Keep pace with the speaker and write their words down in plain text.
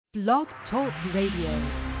Blog Talk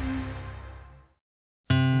Radio.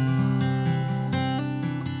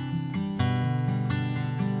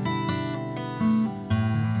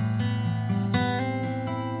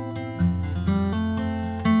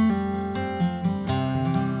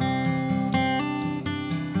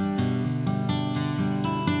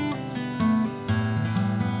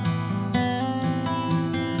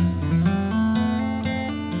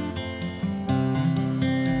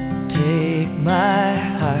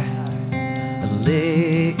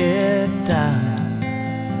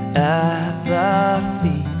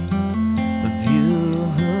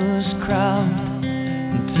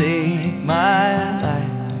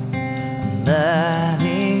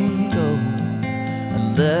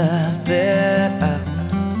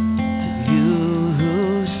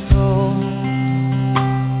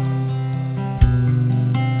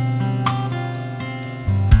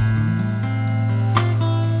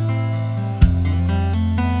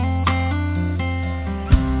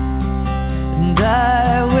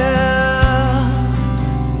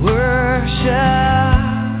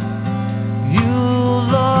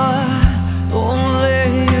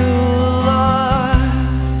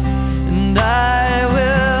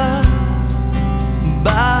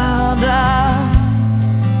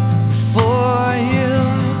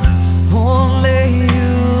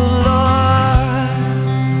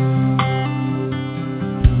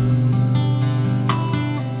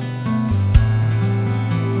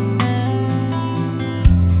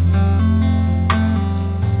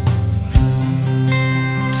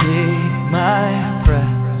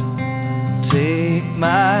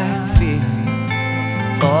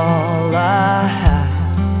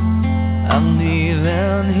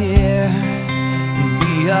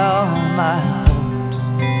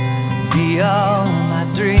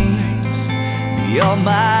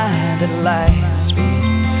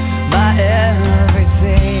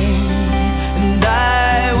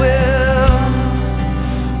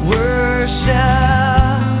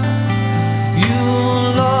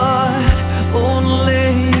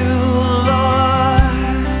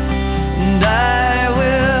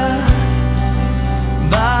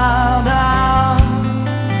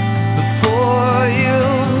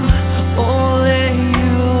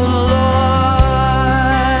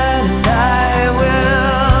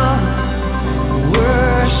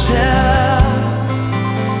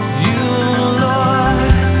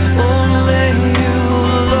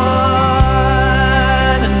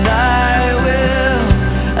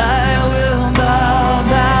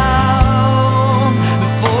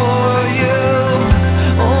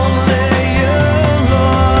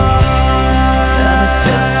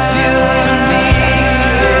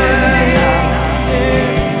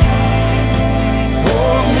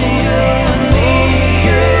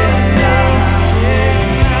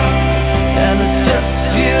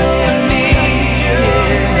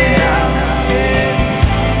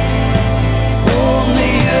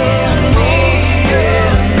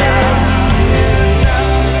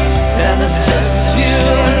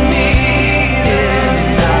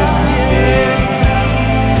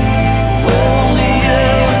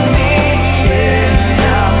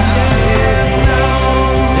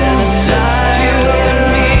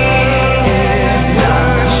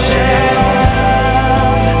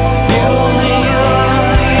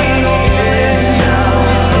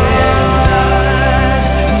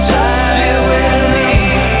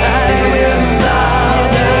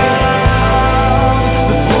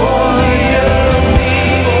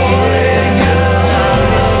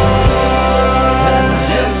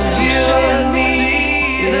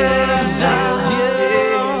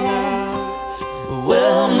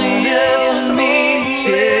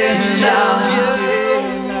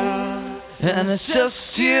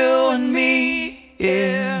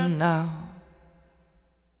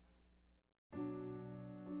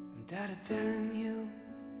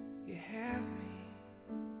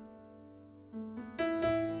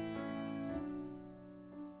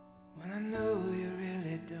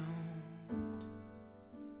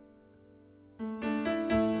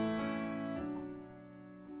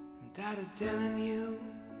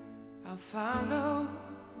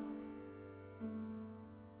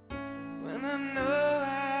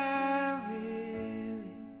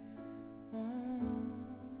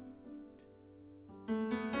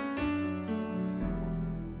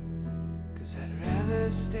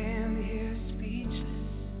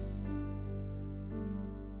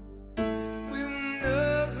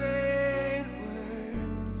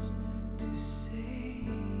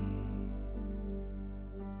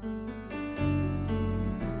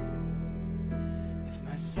 If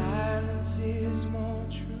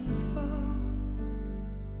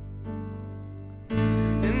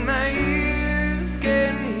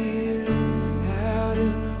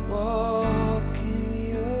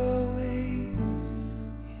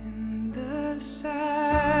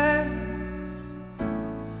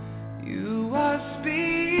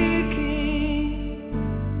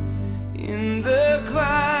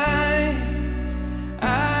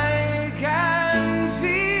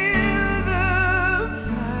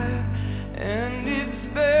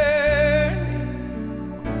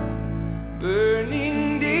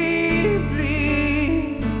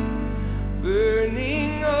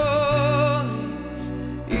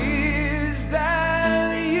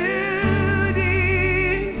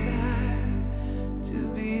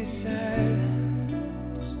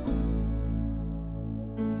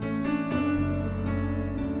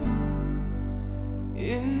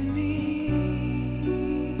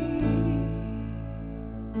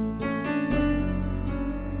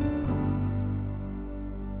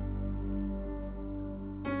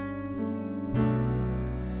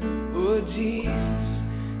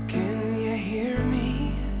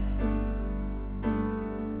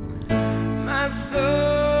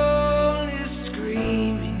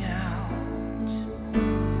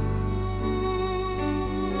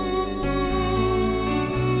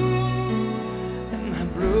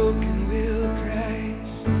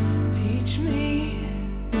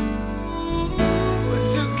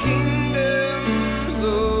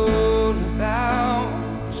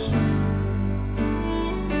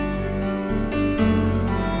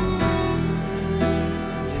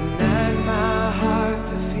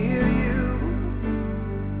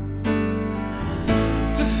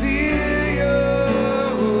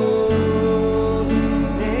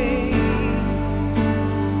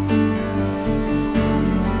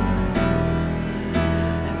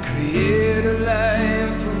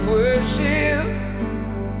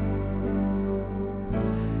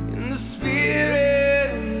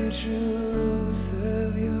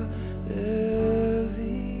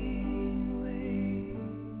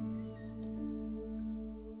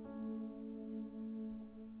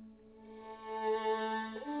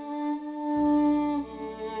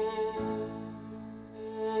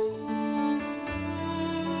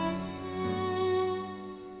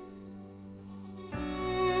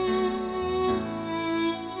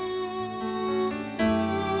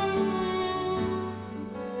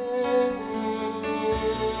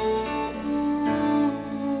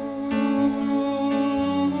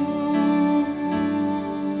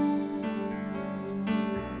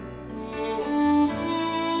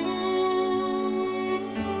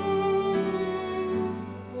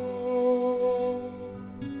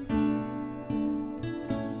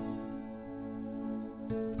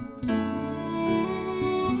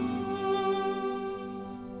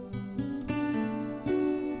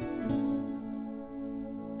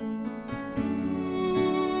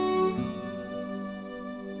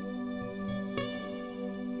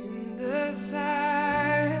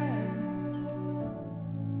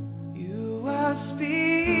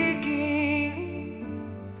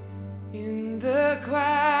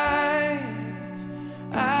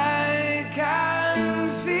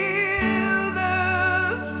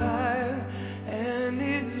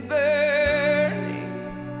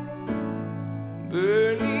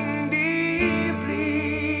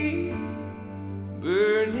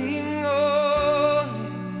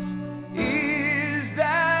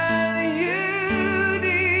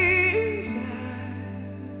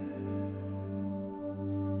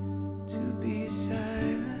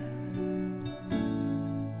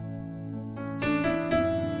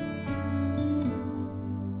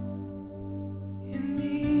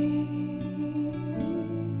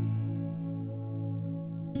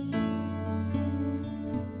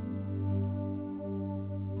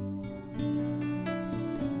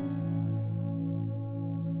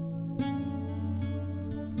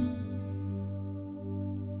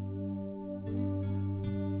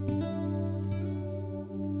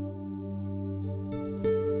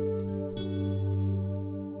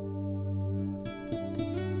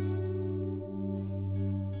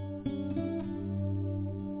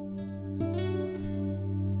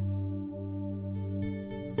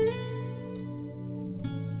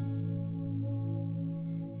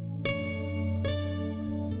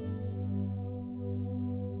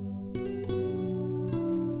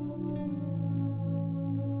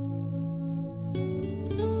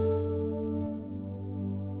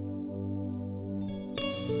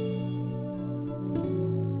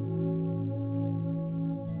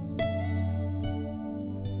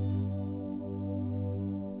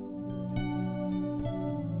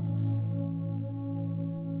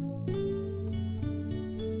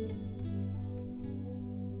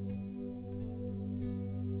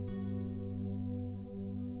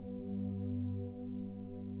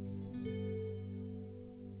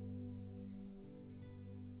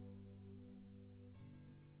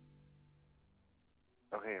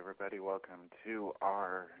Okay, everybody, welcome to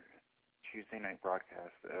our Tuesday night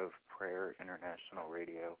broadcast of Prayer International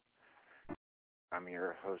Radio. I'm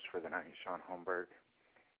your host for the night, Sean Holmberg.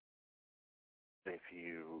 If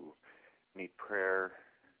you need prayer,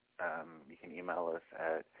 you can email us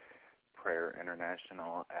at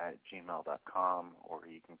prayerinternational@gmail.com, or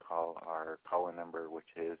you can call our call-in number,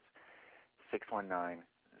 which is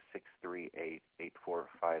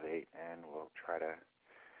 619-638-8458, and we'll try to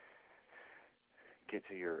get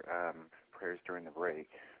to your prayers during the break.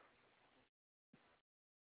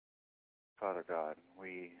 Father God,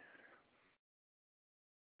 we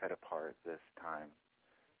set apart this time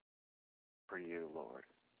for you, Lord,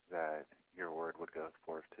 that your word would go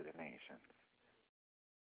forth to the nations.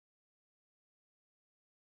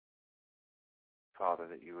 Father,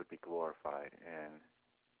 that you would be glorified in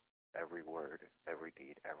every word, every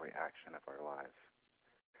deed, every action of our lives.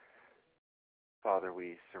 Father,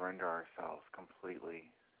 we surrender ourselves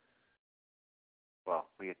completely.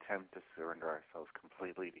 Well, we attempt to surrender ourselves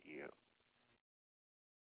completely to you.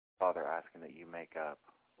 Father, asking that you make up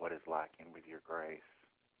what is lacking with your grace,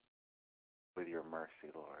 with your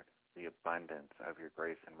mercy, Lord, the abundance of your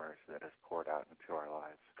grace and mercy that is poured out into our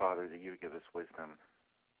lives. Father, that you give us wisdom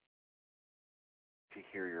to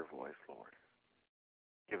hear your voice, Lord.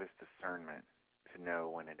 Give us discernment to know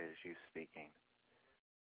when it is you speaking.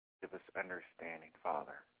 Give us understanding,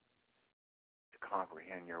 Father, to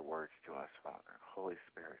comprehend your words to us, Father. Holy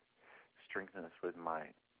Spirit, strengthen us with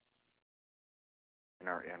might in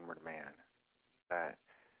our inward man, that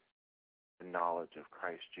the knowledge of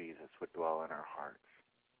Christ Jesus would dwell in our hearts,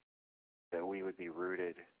 that we would be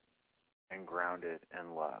rooted and grounded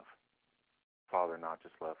in love. Father, not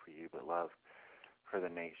just love for you, but love for the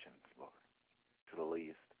nations, Lord, to the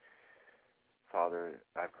least. Father,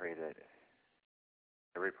 I pray that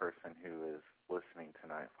every person who is listening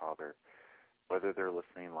tonight, Father, whether they're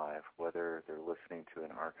listening live, whether they're listening to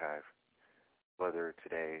an archive, whether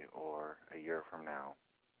today or a year from now,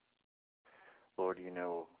 Lord, you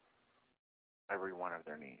know every one of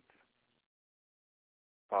their needs.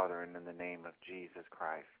 Father, and in the name of Jesus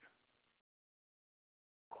Christ,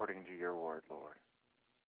 according to your word, Lord,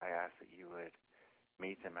 I ask that you would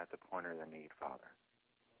meet them at the point of their need, Father.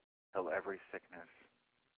 Heal every sickness,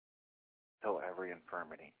 heal every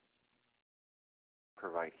infirmity,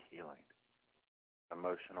 provide healing,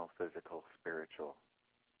 emotional, physical, spiritual.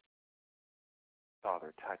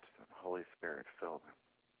 Father, touch them. Holy Spirit, fill them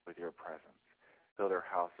with your presence. Fill their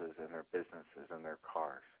houses and their businesses and their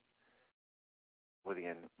cars with the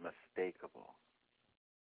unmistakable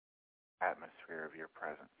atmosphere of your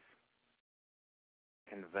presence.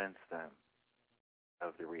 Convince them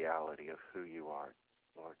of the reality of who you are,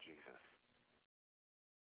 Lord Jesus.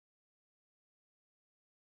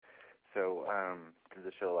 So, did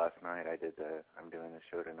the show last night. I'm doing the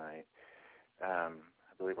show tonight. I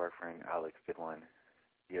believe our friend Alex did one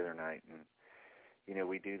the other night, and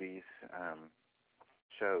we do these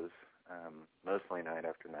shows mostly night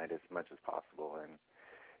after night as much as possible, and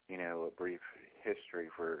a brief history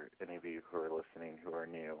for any of you who are listening who are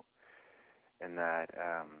new, and that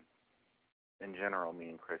in general, me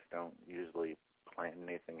and Chris don't usually plan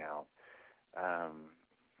anything out.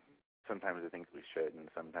 Sometimes I think we should, and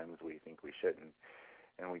sometimes we think we shouldn't,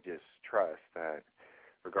 and we just trust that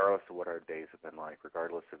regardless of what our days have been like,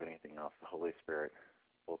 regardless of anything else, the Holy Spirit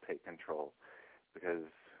will take control, because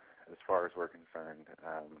as far as we're concerned,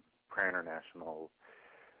 Prayer International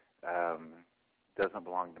doesn't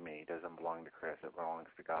belong to me, doesn't belong to Chris, it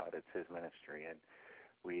belongs to God. It's his ministry, and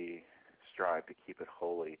we strive to keep it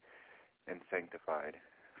holy and sanctified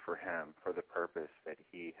for him, for the purpose that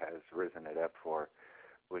he has risen it up for,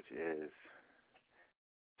 which is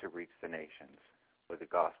to reach the nations with the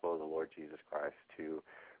gospel of the Lord Jesus Christ, to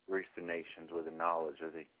reach the nations with the knowledge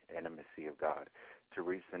of the intimacy of God, to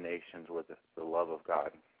reach the nations with the love of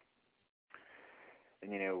God.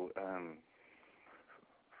 And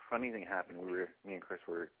funny thing happened. Me and Chris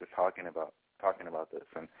were just talking about this,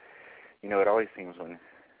 and it always seems when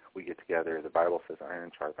we get together, the Bible says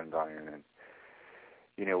iron sharpens iron, and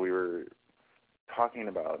we were talking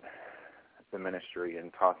about the ministry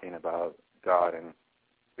and talking about God, and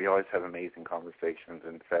we always have amazing conversations.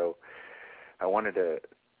 And so I wanted to,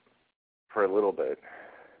 for a little bit,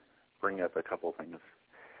 bring up a couple things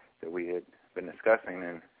that we had been discussing,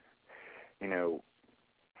 and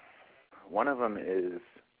one of them is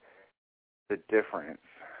the difference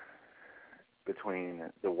between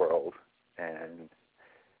the world and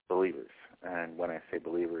believers. And when I say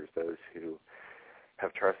believers, those who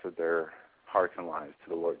have trusted their hearts and lives to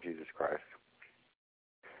the Lord Jesus Christ.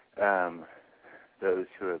 Those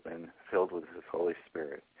who have been filled with His Holy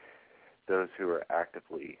Spirit. Those who are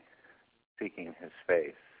actively seeking His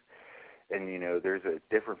face. And, there's a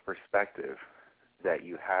different perspective that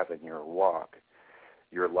you have in your walk,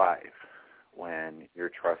 your life, when you're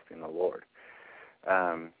trusting the Lord.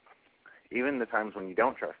 Even the times when you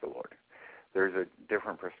don't trust the Lord, there's a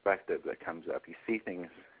different perspective that comes up. You see things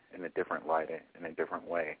in a different light, in a different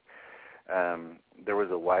way. There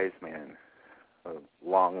was a wise man a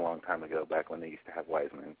long, long time ago, back when they used to have wise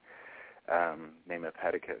men, named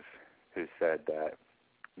Epictetus, who said that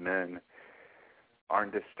men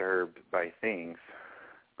aren't disturbed by things,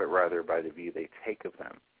 but rather by the view they take of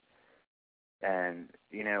them. And,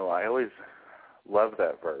 I always love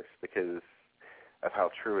that verse because of how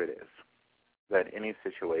true it is, that any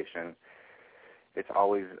situation, it's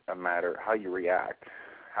always a matter how you react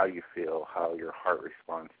how you feel, how your heart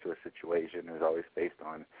responds to a situation is always based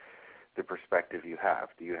on the perspective you have.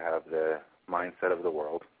 Do you have the mindset of the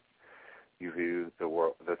world? You view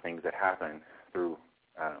the things that happen through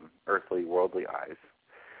earthly, worldly eyes,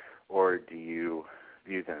 or do you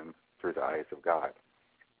view them through the eyes of God?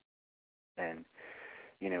 And,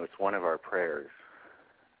 it's one of our prayers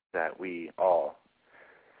that we all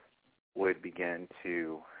would begin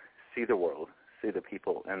to see the world, see the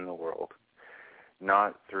people in the world,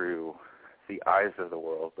 not through the eyes of the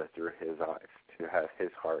world, but through his eyes, to have his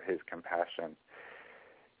heart, his compassion,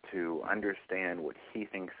 to understand what he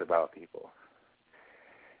thinks about people.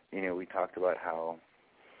 We talked about how,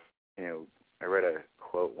 I read a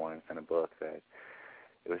quote once in a book that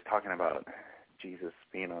it was talking about Jesus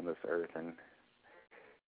being on this earth and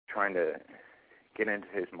trying to get into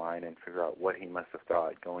his mind and figure out what he must have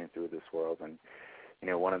thought going through this world. And,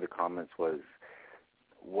 one of the comments was,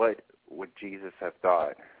 what would Jesus have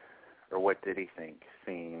thought, or what did he think,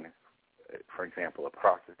 seeing, for example, a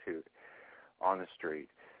prostitute on the street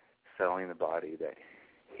selling the body that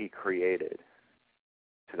he created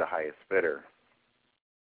to the highest bidder?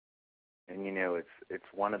 And, it's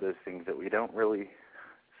one of those things that we don't really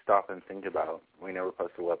stop and think about. We know we're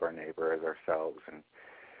supposed to love our neighbor as ourselves, and,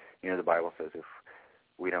 the Bible says if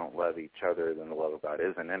we don't love each other, then the love of God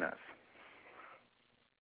isn't in us.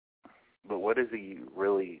 But what does he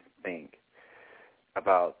really think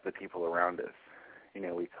about the people around us?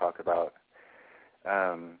 We talk about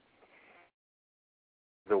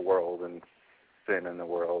the world and sin in the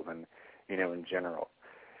world and, in general.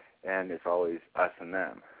 And it's always us and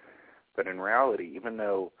them. But in reality, even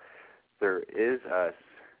though there is us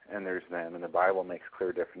and there's them, and the Bible makes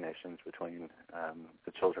clear definitions between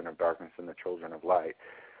the children of darkness and the children of light,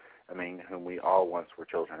 whom we all once were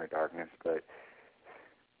children of darkness, but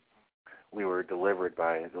we were delivered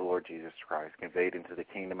by the Lord Jesus Christ, conveyed into the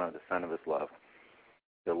kingdom of the Son of his love,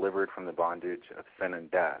 delivered from the bondage of sin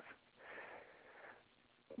and death.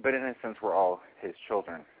 But in a sense, we're all his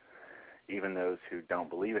children, even those who don't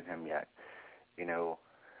believe in him yet.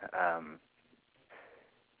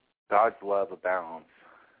 God's love abounds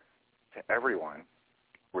to everyone,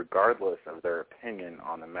 regardless of their opinion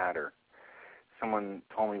on the matter. Someone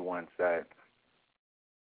told me once that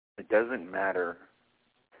it doesn't matter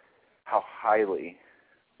how highly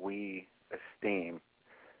we esteem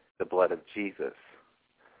the blood of Jesus.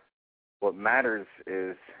 What matters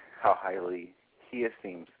is how highly he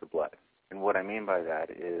esteems the blood. And what I mean by that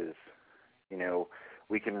is,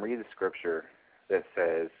 we can read the scripture that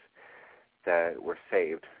says that we're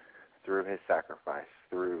saved through his sacrifice,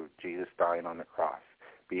 through Jesus dying on the cross,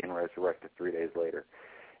 being resurrected 3 days later.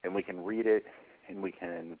 And we can read it and we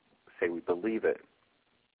can say we believe it.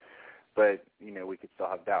 But, we could still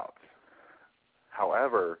have doubts.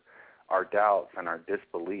 However, our doubts and our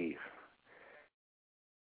disbelief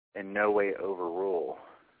in no way overrule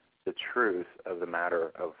the truth of the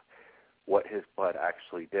matter of what his blood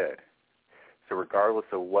actually did. So regardless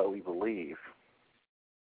of what we believe,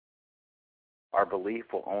 our belief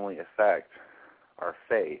will only affect our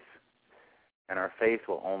faith, and our faith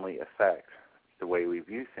will only affect the way we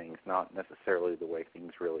view things, not necessarily the way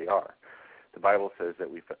things really are. The Bible says that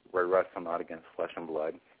we wrestle not against flesh and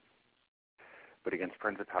blood, but against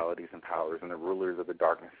principalities and powers and the rulers of the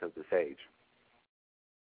darkness of this age.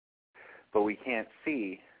 But we can't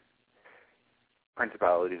see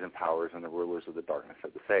principalities and powers and the rulers of the darkness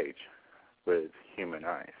of this age with human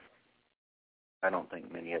eyes. I don't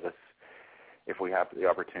think many of us, if we have the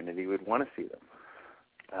opportunity, would want to see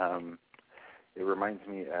them. It reminds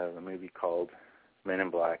me of a movie called Men in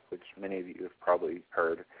Black, which many of you have probably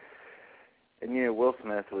heard. And, Will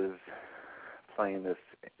Smith was playing this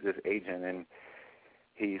agent, and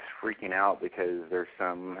he's freaking out because there's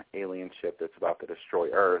some alien ship that's about to destroy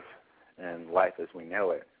Earth and life as we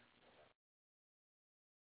know it.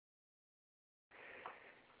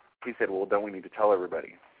 He said, well, don't we need to tell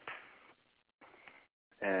everybody?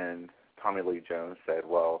 And Tommy Lee Jones said,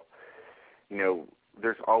 well,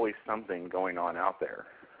 there's always something going on out there,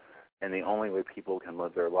 and the only way people can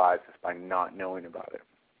live their lives is by not knowing about it.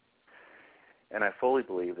 And I fully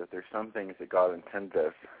believe that there's some things that God intends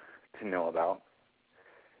us to know about,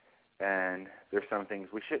 and there's some things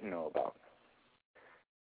we shouldn't know about.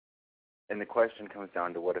 And the question comes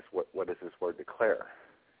down to what does this word declare?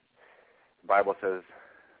 The Bible says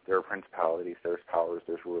there are principalities, there's powers,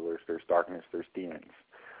 there's rulers, there's darkness, there's demons.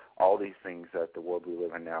 All these things that the world we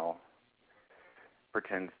live in now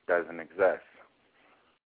pretends doesn't exist.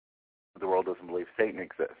 The world doesn't believe Satan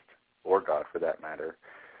exists, or God for that matter.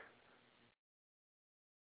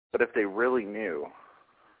 But if they really knew,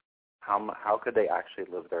 how could they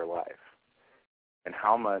actually live their life? And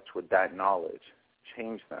how much would that knowledge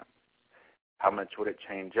change them? How much would it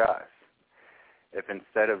change us if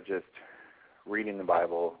instead of just reading the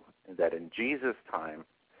Bible, that in Jesus' time,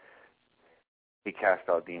 he cast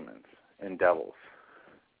out demons and devils,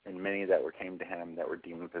 and many that came to him that were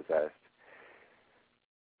demon-possessed,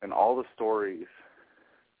 and all the stories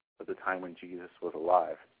of the time when Jesus was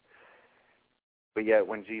alive. But yet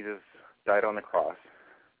when Jesus died on the cross,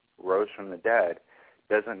 rose from the dead,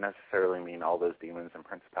 doesn't necessarily mean all those demons and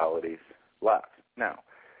principalities left. No.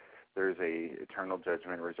 There's a eternal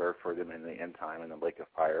judgment reserved for them in the end time in the lake of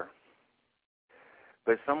fire.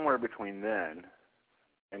 But somewhere between then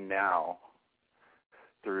and now,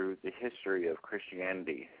 through the history of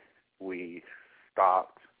Christianity, we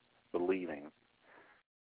stopped believing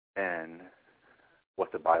in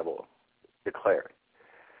what the Bible declared.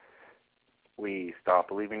 We stopped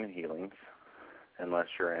believing in healings, unless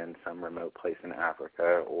you're in some remote place in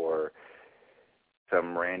Africa or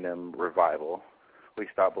some random revival. We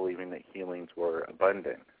stopped believing that healings were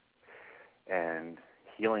abundant. And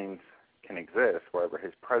healings can exist wherever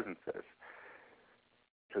his presence is.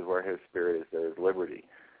 Because where his spirit is, there is liberty.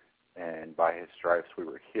 And by his stripes we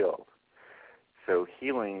were healed. So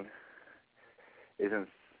healing isn't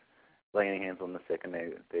laying hands on the sick and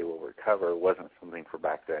they will recover. It wasn't something for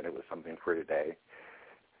back then. It was something for today.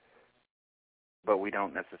 But we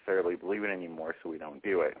don't necessarily believe it anymore, so we don't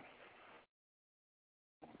do it.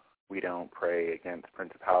 We don't pray against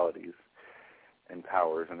principalities and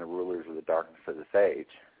powers and the rulers of the darkness of this age,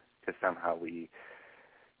 because somehow we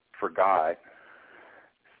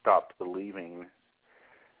stopped believing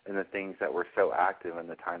in the things that were so active in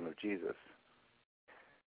the time of Jesus.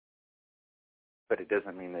 But it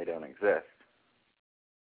doesn't mean they don't exist.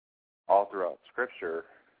 All throughout Scripture,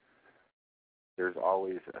 there's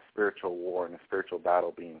always a spiritual war and a spiritual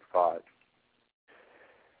battle being fought.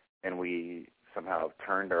 And we somehow have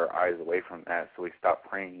turned our eyes away from that, so we stopped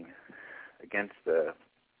praying against the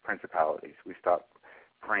principalities. We stopped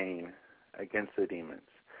praying against the demons.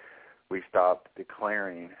 We stopped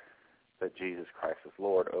declaring that Jesus Christ is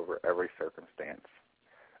Lord over every circumstance,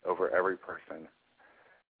 over every person,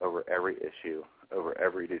 over every issue, over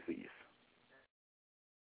every disease.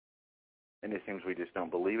 And it seems we just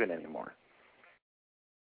don't believe it anymore.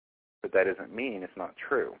 But that doesn't mean it's not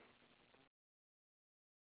true.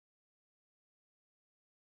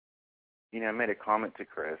 You know, I made a comment to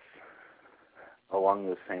Chris along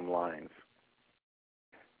those same lines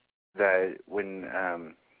that when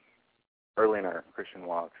early in our Christian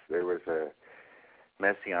walks, there was a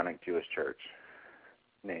Messianic Jewish church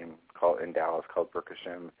in Dallas called Baruch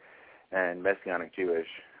Hashem, and Messianic Jewish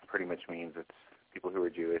pretty much means it's people who are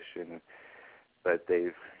Jewish, but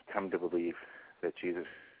they've come to believe that Jesus,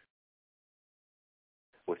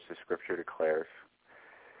 which the Scripture declares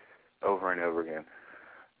over and over again,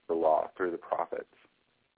 the law through the prophets.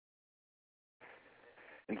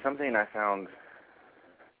 And something I found,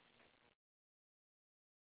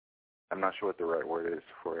 I'm not sure what the right word is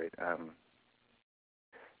for it,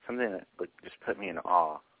 something that just put me in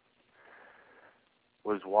awe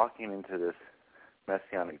was walking into this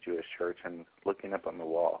Messianic Jewish church and looking up on the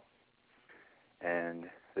wall, and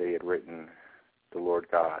they had written, "The Lord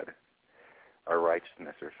God, our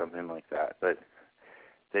righteousness," or something like that, but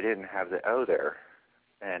they didn't have the O there,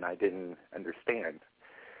 and I didn't understand.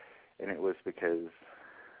 And it was because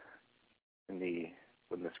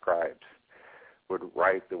when the scribes would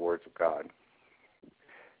write the words of God,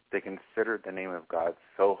 they considered the name of God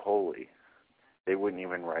so holy, they wouldn't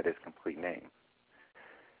even write his complete name.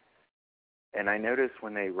 And I noticed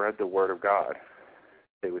when they read the Word of God,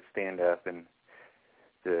 they would stand up and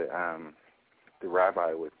the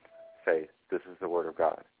rabbi would say, "This is the Word of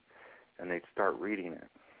God." And they'd start reading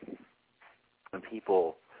it. And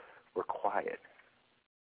people were quiet.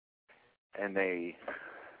 And they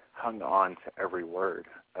hung on to every word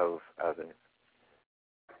of it.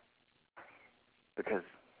 Because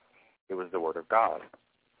it was the Word of God. I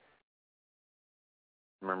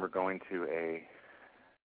remember going to a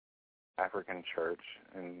African church,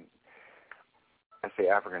 and I say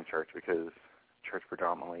African church because church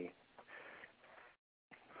predominantly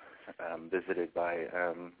visited by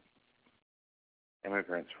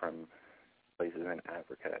immigrants from places in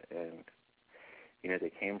Africa, and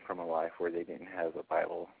they came from a life where they didn't have a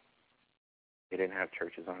Bible, they didn't have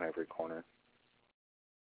churches on every corner,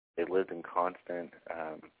 they lived in constant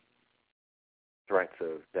threats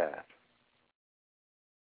of death,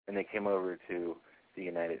 and they came over to the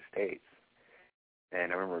United States.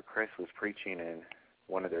 And I remember Chris was preaching in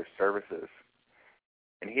one of their services,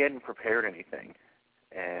 and he hadn't prepared anything,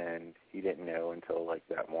 and he didn't know until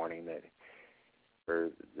that morning that or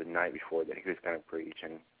the night before that he was going to preach,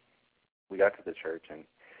 and we got to the church, and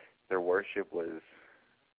their worship was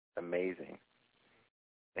amazing.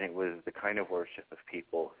 And it was the kind of worship of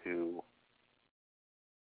people who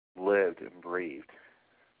lived and breathed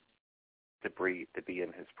to be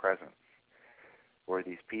in his presence. Where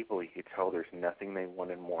these people, you could tell there's nothing they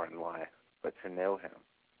wanted more in life but to know him.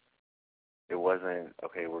 It wasn't,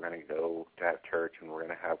 okay, we're going to go to have church and we're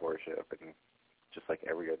going to have worship, and just like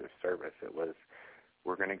every other service. It was,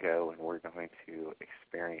 we're going to go and we're going to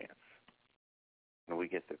experience. And we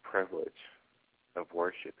get the privilege of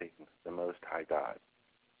worshiping the Most High God.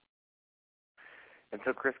 And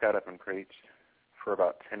so Chris got up and preached for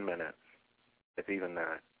about 10 minutes, if even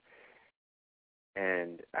that.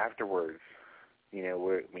 And afterwards, me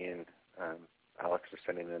and Alex were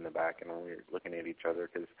sitting in the back, and we were looking at each other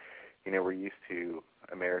because, we're used to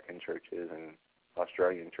American churches and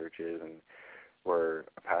Australian churches, and where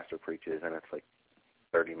a pastor preaches, and it's like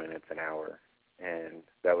 30 minutes, an hour, and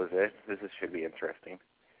that was it. This should be interesting.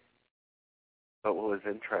 But what was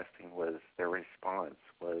interesting was their response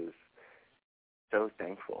was so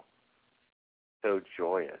thankful, so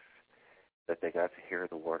joyous that they got to hear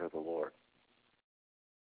the word of the Lord.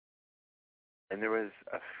 And there was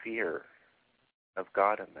a fear of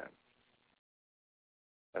God in them,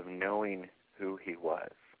 of knowing who he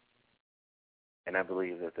was. And I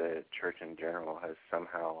believe that the church in general has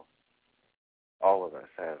somehow, all of us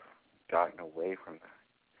have gotten away from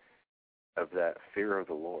that, of that fear of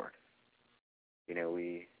the Lord.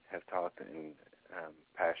 We have talked in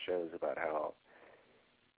past shows about how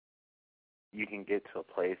you can get to a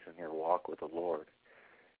place in your walk with the Lord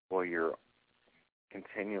where you're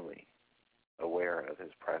continually aware of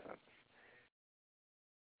his presence.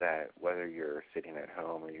 That whether you're sitting at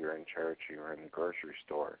home or you're in church or you're in the grocery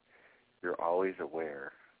store, you're always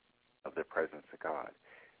aware of the presence of God.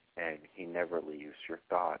 And he never leaves your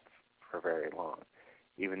thoughts for very long.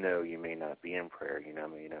 Even though you may not be in prayer,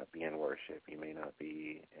 may not be in worship, you may not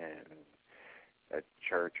be in a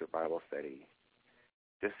church or Bible study,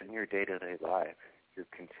 just in your day-to-day life, you're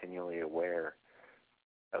continually aware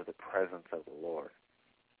of the presence of the Lord.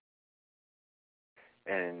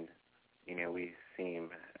 And, we seem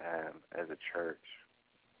as a church,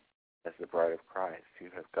 as the bride of Christ, who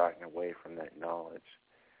have gotten away from that knowledge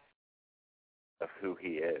of who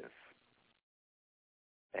he is.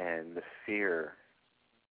 And the fear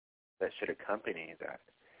that should accompany that.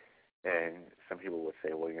 And some people would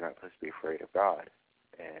say, well, you're not supposed to be afraid of God.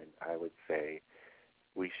 And I would say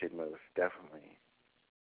we should most definitely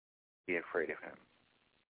be afraid of him.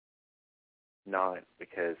 Not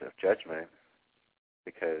because of judgment,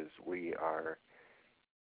 because we are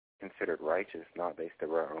considered righteous not based on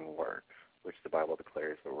our own works, which the Bible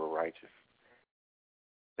declares that we're righteous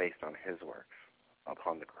based on his works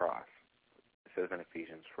upon the cross. It says in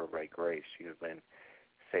Ephesians, for by grace you have been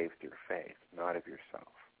saved through faith, not of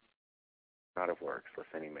yourself, not of works, lest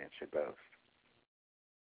any man should boast.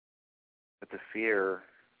 But the fear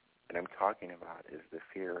that I'm talking about is the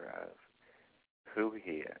fear of who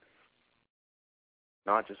he is,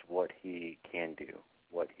 not just what he can do,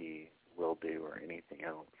 what he will do, or anything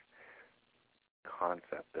else.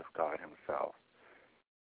 Concept of God himself.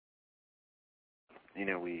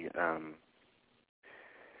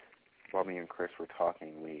 While me and Chris were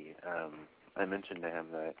talking, I mentioned to him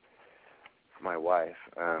that my wife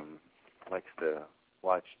likes to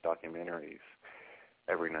watch documentaries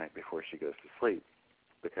every night before she goes to sleep,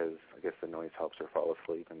 because I guess the noise helps her fall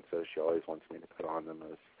asleep, and so she always wants me to put on the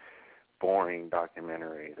most boring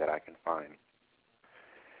documentary that I can find.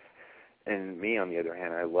 And me, on the other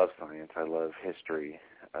hand, I love science. I love history.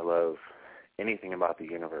 I love anything about the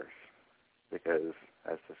universe, because,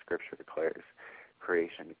 as the scripture declares,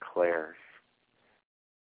 creation declares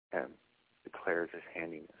him, declares his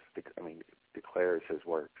handiness, declares his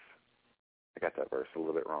works. I got that verse a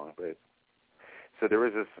little bit wrong, but so there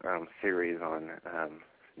was this series on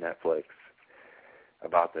Netflix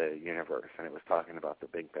about the universe, and it was talking about the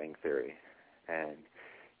Big Bang Theory. And,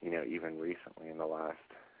 even recently in the last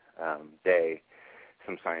day,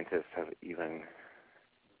 some scientists have even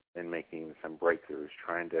been making some breakthroughs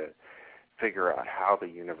trying to figure out how the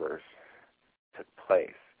universe took place.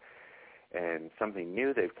 And something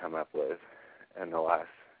new they've come up with in the last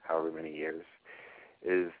however many years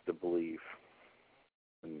is the belief,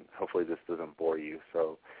 and hopefully this doesn't bore you,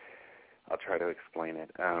 so I'll try to explain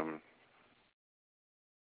it,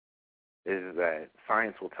 is that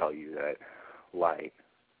science will tell you that light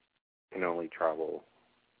can only travel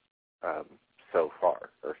so far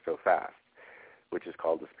or so fast, which is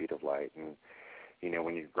called the speed of light. And,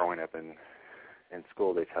 when you're growing up in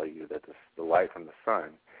school, they tell you that the light from the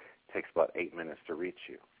sun takes about 8 minutes to reach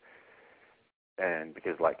you. And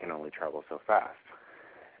because light can only travel so fast.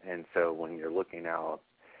 And so when you're looking out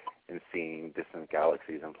and seeing distant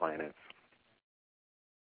galaxies and planets,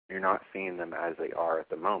 you're not seeing them as they are at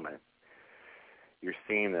the moment. You're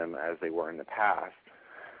seeing them as they were in the past,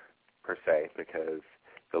 per se, because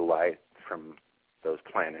the light from those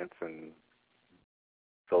planets and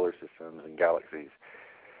solar systems and galaxies,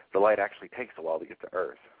 the light actually takes a while to get to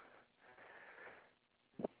Earth.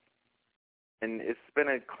 And it's been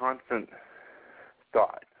a constant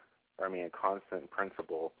thought, a constant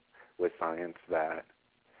principle with science that,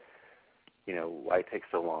 light takes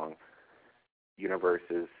so long. Universe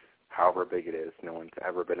is however big it is, no one's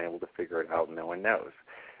ever been able to figure it out, and no one knows,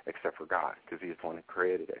 except for God, because He's the one who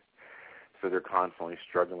created it. So they're constantly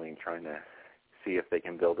struggling, trying to see if they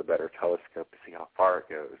can build a better telescope to see how far it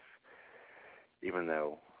goes, even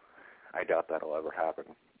though I doubt that'll ever happen,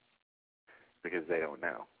 because they don't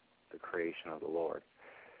know the creation of the Lord.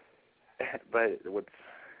 But what's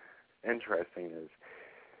interesting is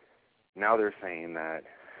now they're saying that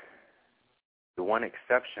the one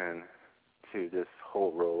exception to this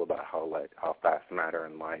whole rule about how fast matter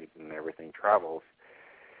and light and everything travels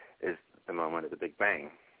is the moment of the Big Bang.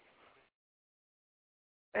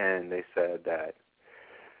 And they said that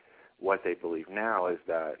what they believe now is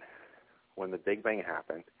that when the Big Bang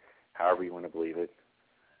happened, however you want to believe it,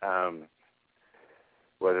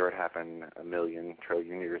 whether it happened a million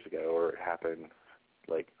trillion years ago or it happened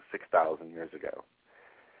like 6,000 years ago,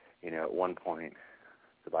 at one point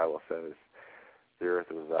the Bible says the earth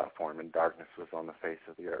was without form and darkness was on the face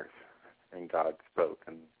of the earth, and God spoke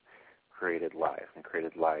and created life and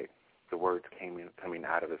created light. The words coming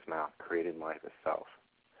out of His mouth created life itself.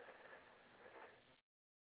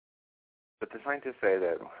 But the scientists say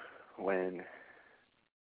that when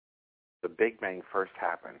the Big Bang first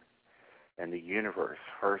happened and the universe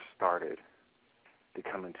first started to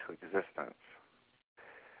come into existence,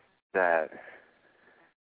 that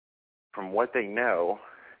from what they know,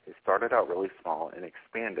 it started out really small and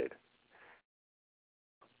expanded.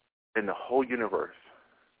 And the whole universe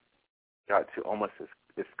got to almost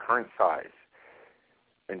its current size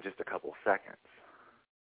in just a couple seconds.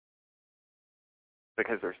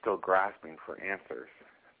 Because they're still grasping for answers.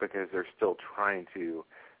 Because they're still trying to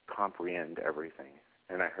comprehend everything.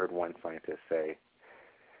 And I heard one scientist say,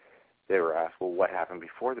 they were asked, well, what happened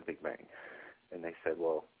before the Big Bang? And they said,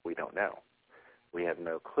 well, we don't know. We have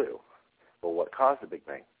no clue. Well, what caused the Big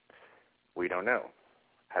Bang? We don't know.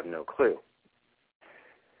 Have no clue.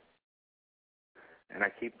 And I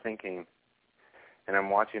keep thinking, and I'm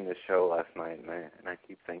watching this show last night, and I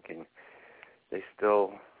keep thinking, they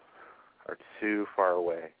still are too far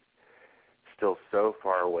away, still so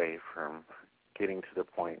far away from getting to the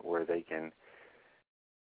point where they can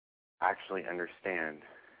actually understand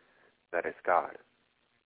that it's God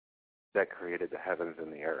that created the heavens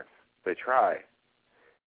and the earth. They try,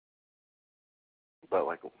 but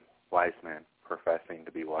like wise men professing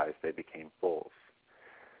to be wise, they became fools.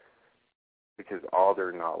 Because all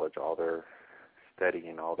their knowledge, all their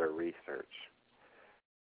studying, all their research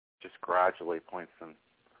just gradually points them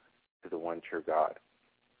to the one true God.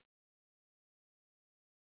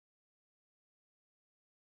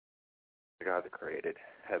 The God that created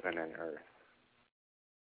heaven and earth.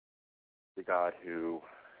 The God who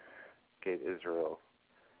gave Israel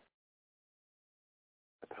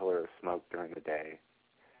a pillar of smoke during the day,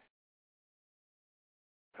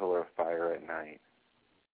 a pillar of fire at night,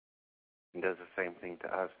 and does the same thing to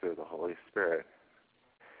us through the Holy Spirit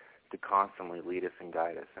to constantly lead us and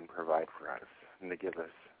guide us and provide for us and to give us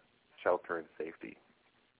shelter and safety.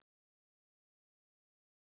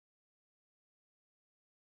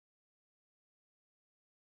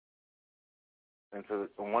 And so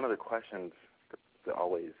one of the questions to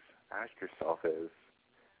always ask yourself is,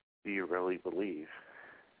 do you really believe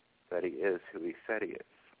that He is who He said He is?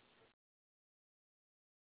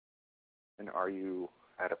 And are you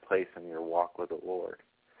at a place in your walk with the Lord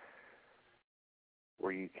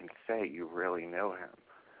where you can say you really know Him,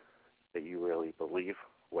 that you really believe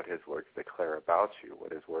what His words declare about you,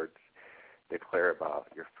 what His words declare about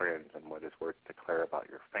your friends, and what His words declare about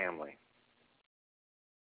your family?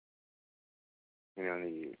 In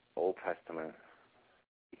the Old Testament,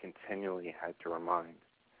 He continually had to remind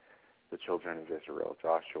the children of Israel,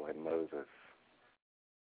 Joshua and Moses,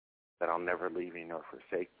 that I'll never leave you nor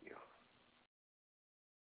forsake you.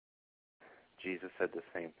 Jesus said the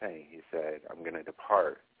same thing. He said, I'm going to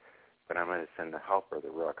depart, but I'm going to send the Helper, the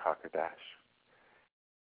Ruach HaKodesh,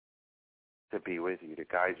 to be with you, to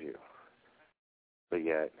guide you. But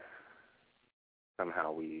yet,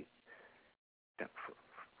 somehow we,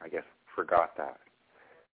 I guess, forgot that.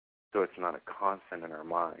 so it's not a constant in our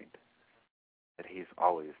mind, that he's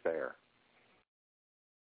always there.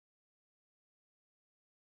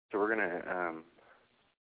 So we're going to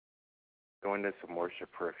go into some worship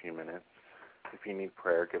for a few minutes. If you need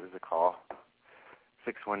prayer, give us a call,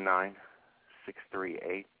 619-638-8458.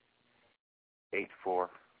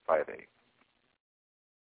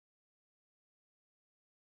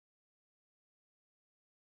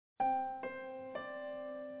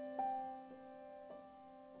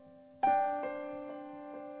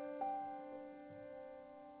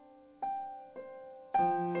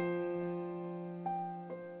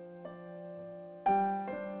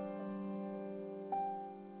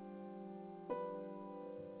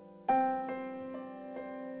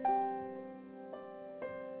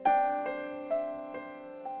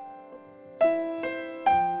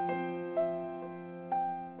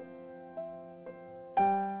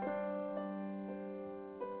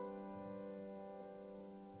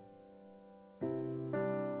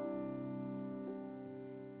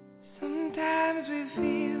 Sometimes we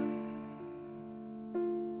feel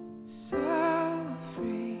so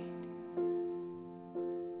afraid.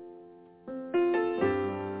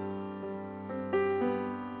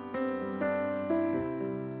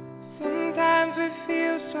 Sometimes we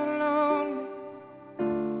feel so lonely.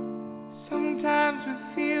 Sometimes we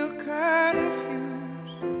feel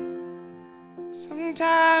confused.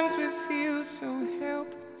 Sometimes we feel so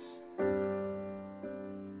helpless,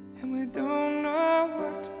 and we don't know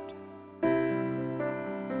what to do.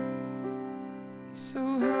 So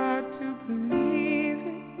hard to believe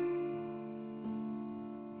it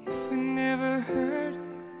if we never heard it.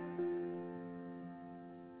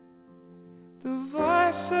 The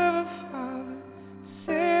voice of a father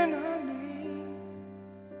saying our name.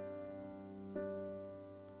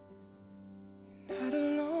 You're not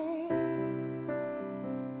alone.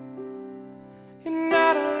 You're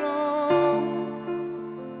not alone.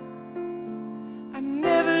 I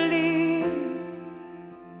never leave.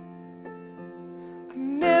 I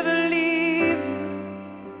never leave you.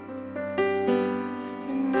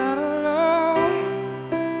 You're not alone.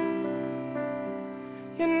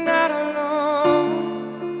 You're not alone.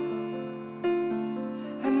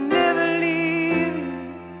 I never leave you.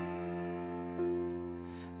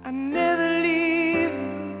 I never leave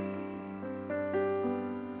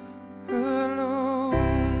you alone.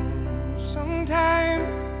 Sometimes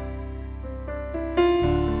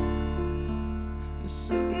I'm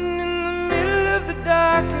sitting in the middle of the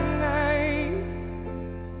dark at night,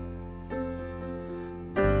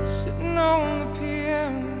 sitting on the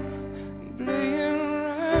piano and playing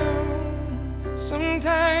around.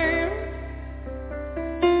 Sometimes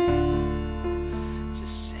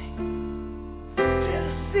just sing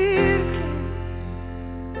Tennessee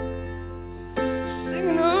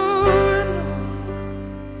singing over and over.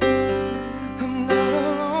 I'm not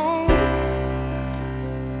alone.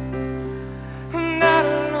 I'm not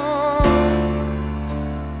alone.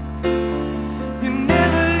 You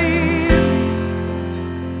never leave me.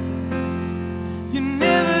 You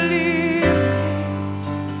never leave me.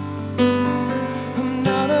 I'm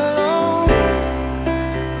not alone.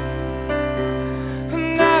 I'm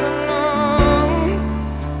not alone.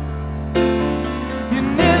 You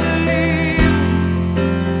never leave me.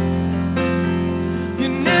 You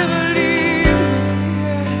never leave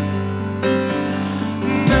me.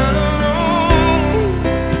 Not alone.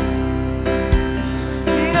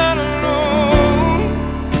 Not alone.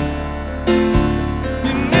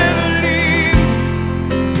 You never leave me.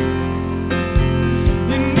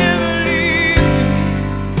 You never leave me.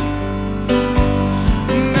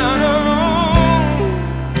 Not alone.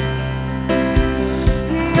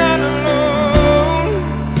 Not alone.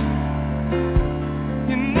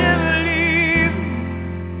 You never leave me.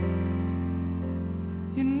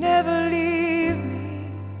 You never leave me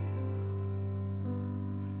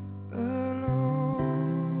alone.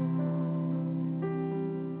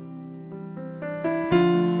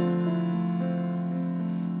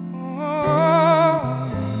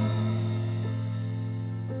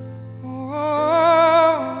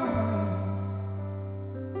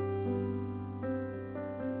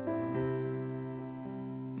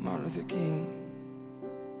 Martin Luther King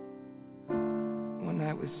one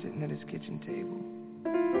night was sitting at his kitchen table,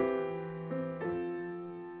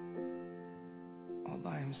 all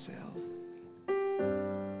by himself.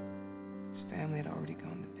 His family had already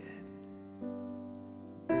gone to bed.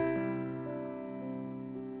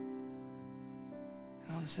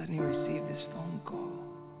 And all of a sudden he received this phone call.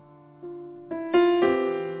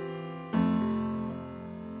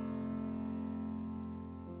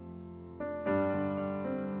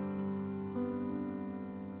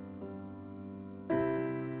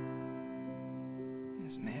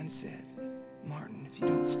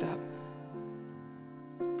 stop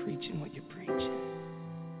preaching what you're preaching.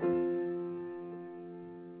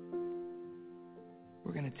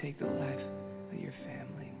 We're going to take the life of your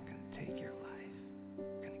family. We're going to take your life.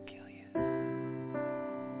 We're going to kill you.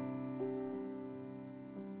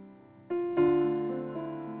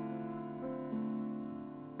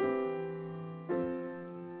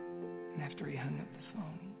 And after he hung up the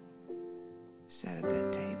phone, he sat at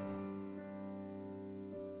that table.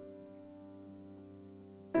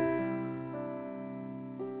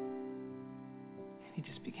 And he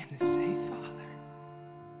just began to say, Father,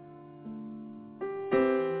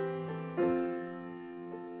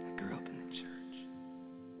 I grew up in the church.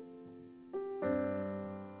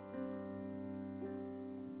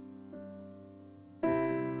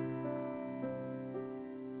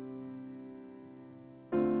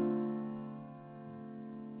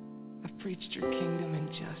 I've preached your kingdom and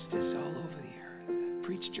justice all over the earth. I've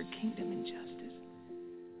preached your kingdom and justice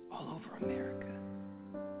all over America.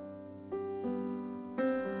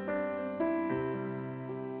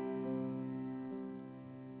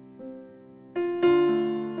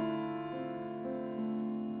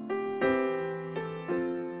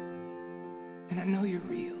 And I know you're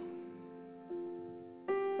real.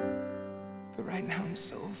 But right now I'm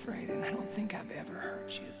so afraid, and I don't think I've ever hurt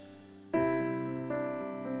you.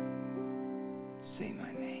 Say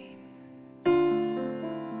my name.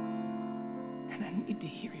 And I need to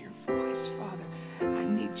hear your voice, Father. I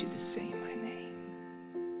need you to say my name.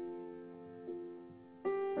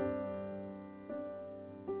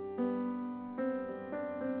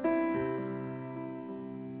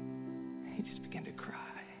 He just began to cry.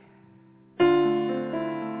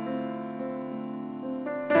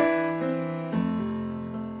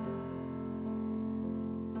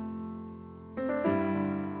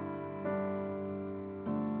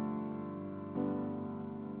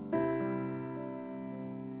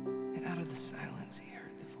 And out of the silence, he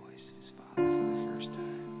heard the voice of his father for the first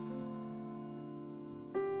time.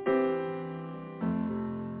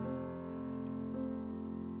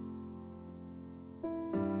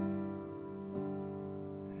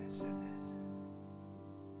 And it said this.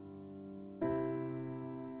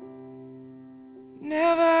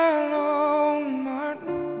 Never alone,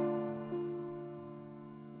 Martin.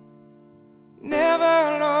 Never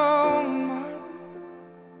alone, Martin.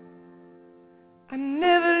 I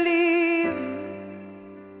never leave you.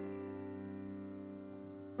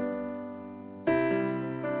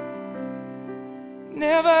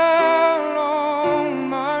 Never alone,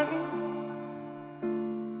 Martin.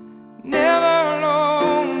 Never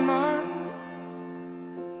alone, Martin.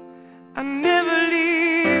 I never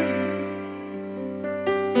leave you.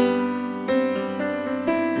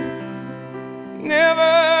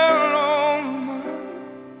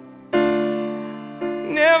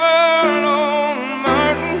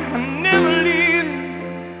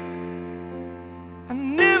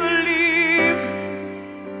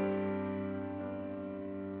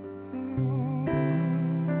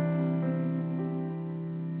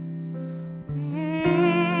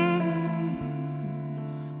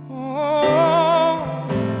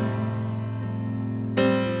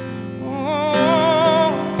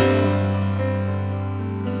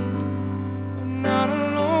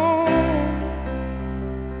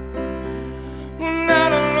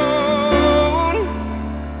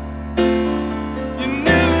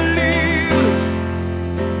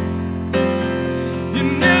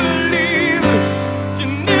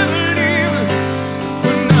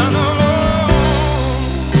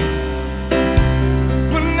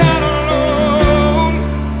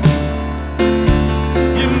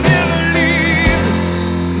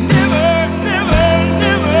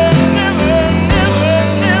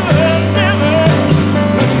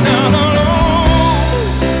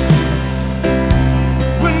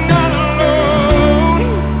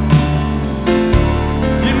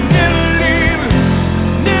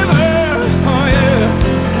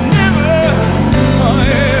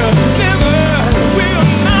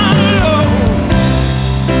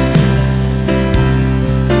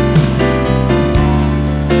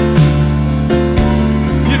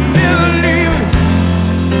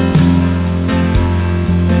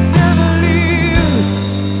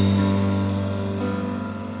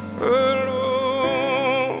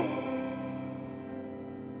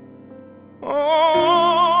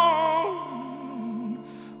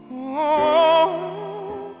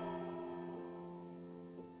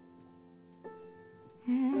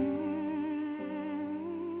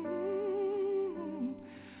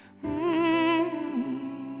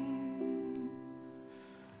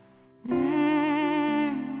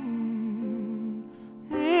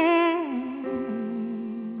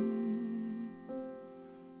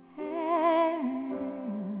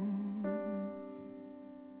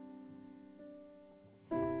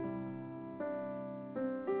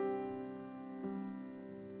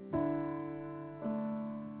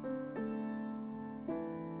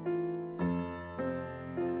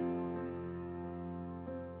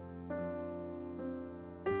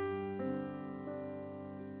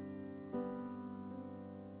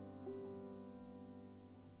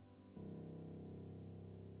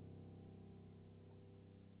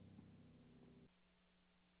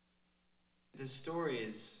 the story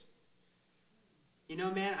is, you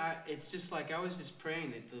know, man, it's just like I was just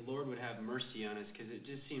praying that the Lord would have mercy on us, because it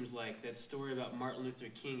just seems like that story about Martin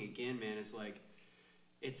Luther King, again, man, is like,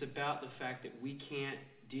 it's about the fact that we can't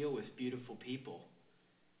deal with beautiful people.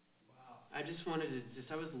 I just wanted to,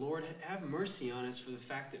 Lord, have mercy on us for the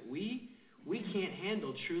fact that we can't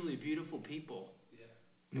handle truly beautiful people. Yeah.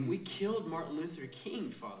 And we killed Martin Luther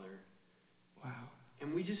King, Father. Wow.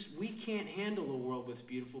 And we can't handle a world with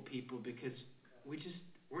beautiful people because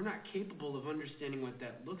we're not capable of understanding what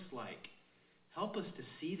that looks like. Help us to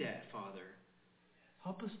see that, Father.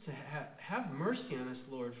 Help us to have mercy on us,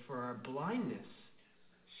 Lord, for our blindness.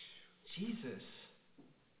 Jesus,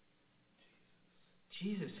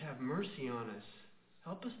 have mercy on us.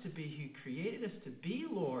 Help us to be who you created us to be,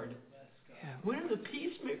 Lord. Yeah. When are the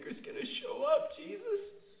peacemakers going to show up, Jesus?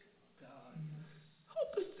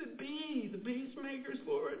 Help us to be the peacemakers,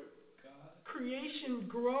 Lord. Creation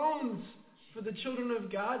groans for the children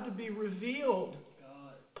of God to be revealed.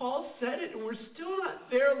 Paul said it, and we're still not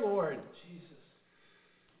there, Lord.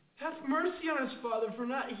 Have mercy on us, Father, for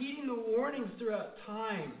not heeding the warnings throughout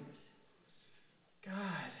time.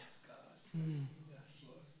 God.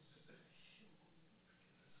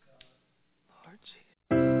 Lord Jesus.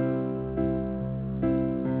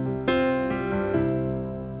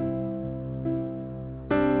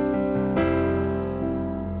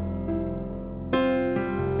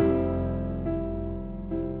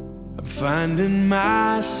 I'm finding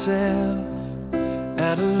myself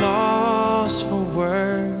at a loss for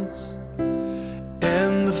words,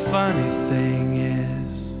 and the funny thing is,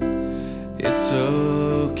 it's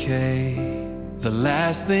okay. The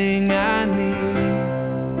last thing I need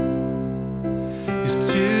is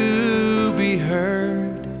to be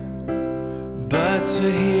heard, but to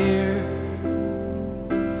hear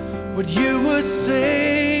what you would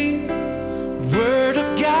say. Word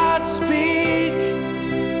of God, speak.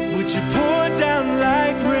 Would you pour down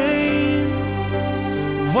like rain,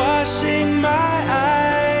 washing my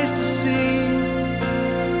eyes to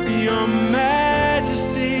see your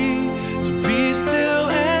majesty? So be still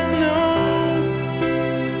and know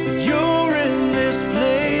that you're in this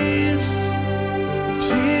place.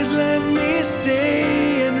 Please let me stay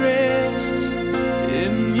and rest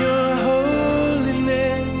in your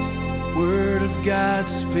holiness. Word of God,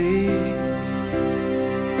 speak.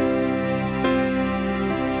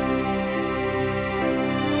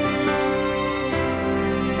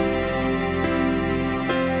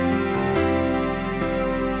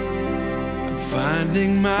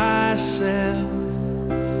 Finding myself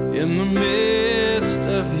in the midst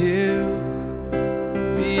of you,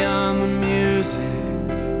 beyond the music,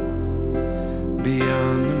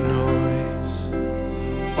 beyond the noise.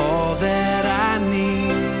 All that I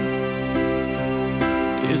need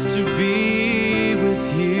is to be with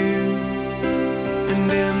you, and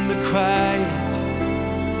in the quiet,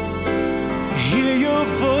 hear your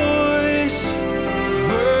voice.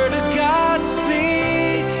 Word of God, speak.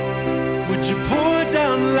 Would you pour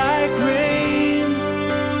down like rain,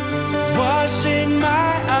 washing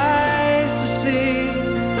my eyes to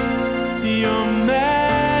see your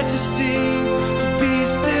majesty? To be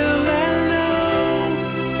still and know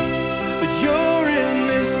that you're in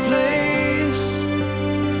this place.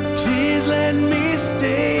 Please let me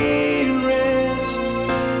stay and rest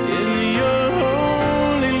in your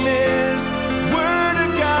holiness. Word of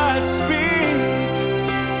God, speak.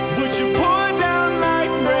 Would you pour down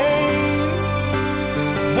like rain,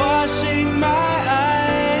 washing my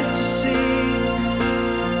eyes to see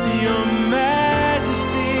your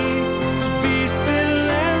majesty? To be still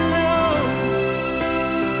and know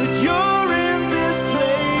that you're in this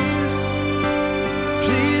place.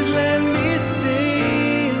 Please let me stay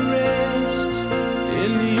and rest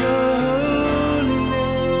in your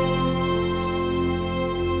holiness.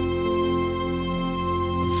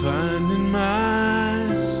 Finding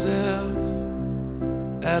myself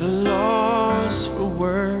at a loss for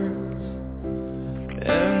words,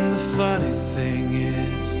 and the funny thing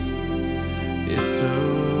is, it's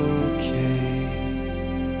okay.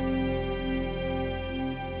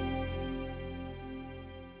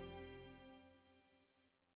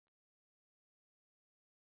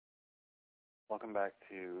 Welcome back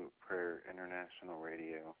to Prayer International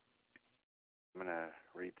Radio. I'm going to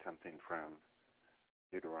read something from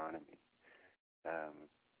Deuteronomy.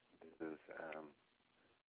 This is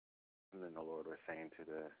something the Lord was saying to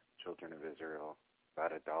the children of Israel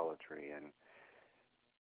about idolatry and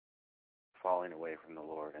falling away from the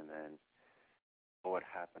Lord, and then what would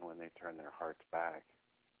happen when they turned their hearts back.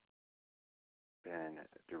 In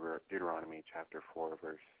Deuteronomy chapter 4,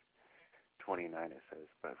 verse 29, it says,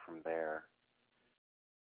 "But from there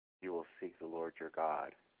You will seek the Lord your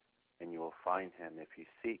God, and you will find him if you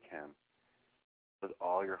seek him with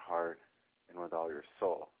all your heart and with all your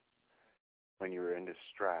soul. When you are in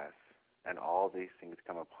distress, and all these things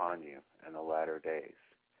come upon you in the latter days,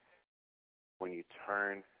 when you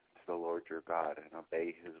turn to the Lord your God and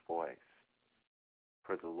obey his voice.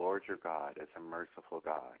 For the Lord your God is a merciful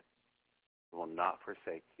God. He will not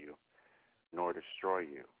forsake you, nor destroy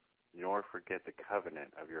you, nor forget the covenant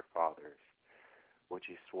of your fathers, which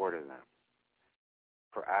he swore to them.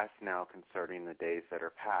 For ask now concerning the days that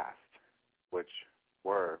are past, which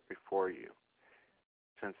were before you,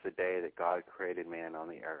 since the day that God created man on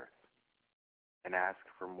the earth, and ask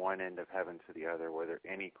from one end of heaven to the other whether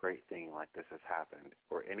any great thing like this has happened,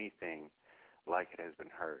 or anything like it has been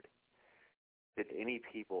heard. Did any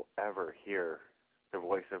people ever hear the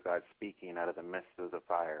voice of God speaking out of the midst of the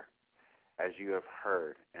fire, as you have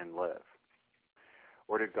heard and live?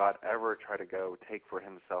 Or did God ever try to go take for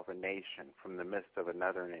himself a nation from the midst of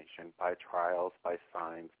another nation by trials, by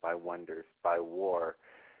signs, by wonders, by war,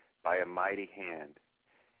 by a mighty hand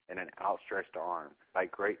and an outstretched arm, by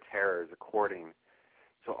great terrors, according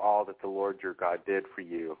to all that the Lord your God did for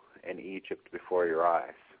you in Egypt before your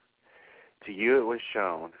eyes? To you it was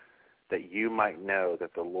shown that you might know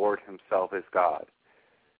that the Lord himself is God.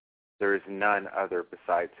 There is none other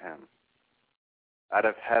besides him. Out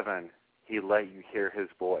of heaven he let you hear his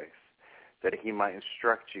voice, that he might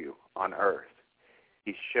instruct you on earth.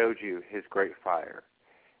 He showed you his great fire,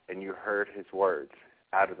 and you heard his words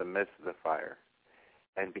out of the midst of the fire.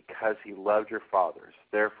 And because he loved your fathers,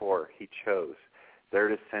 therefore he chose their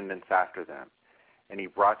descendants after them, and he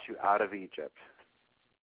brought you out of Egypt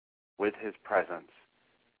with his presence,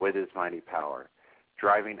 with his mighty power,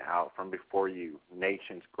 driving out from before you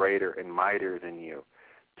nations greater and mightier than you,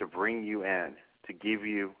 to bring you in, to give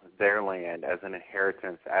you their land as an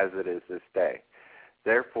inheritance as it is this day.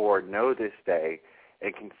 Therefore know this day,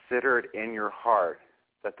 and consider it in your heart,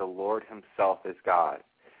 that the Lord himself is God,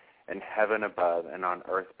 in heaven above and on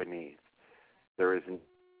earth beneath. There is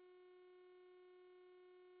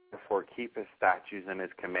therefore keep his statutes and his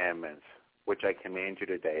commandments, which I command you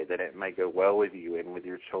today, that it may go well with you and with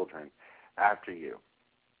your children after you,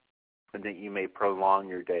 and that you may prolong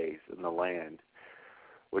your days in the land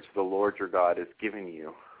which the Lord your God is giving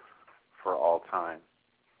you for all time.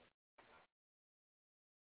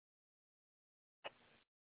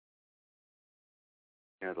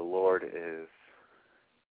 You know, the Lord is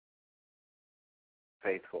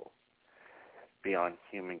faithful beyond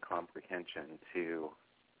human comprehension to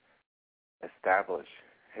establish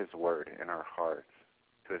his word in our hearts,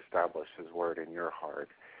 to establish his word in your heart,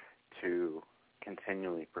 to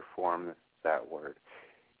continually perform that word.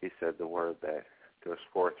 He said the word that goes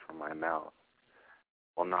forth from my mouth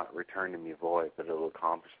will not return to me void, but it will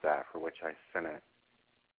accomplish that for which I sent it.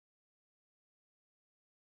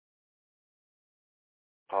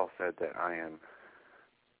 Paul said that I am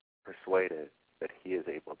persuaded that he is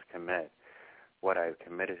able to commit what I have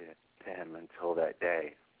committed to him until that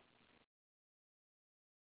day.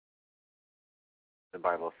 The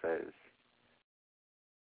Bible says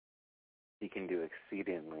he can do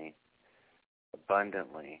exceedingly,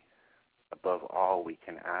 abundantly, above all we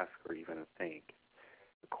can ask or even think,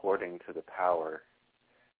 according to the power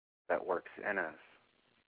that works in us.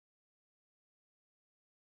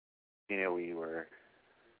 You know, we were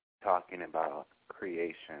talking about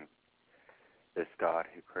creation, this God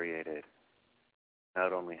who created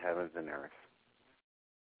not only heavens and earth,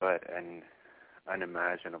 but an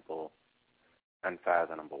unimaginable,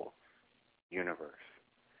 unfathomable universe.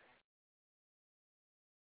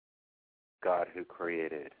 God who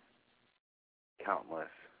created countless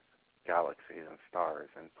galaxies and stars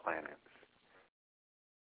and planets,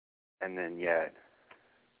 and then yet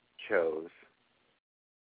chose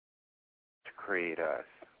to create us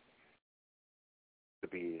to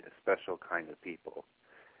be a special kind of people,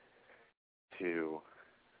 to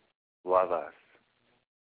love us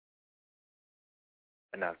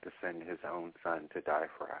enough to send his own son to die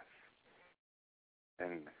for us.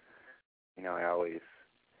 And, you know, I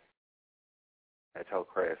tell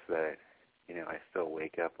Chris that, you know, I still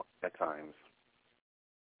wake up at times,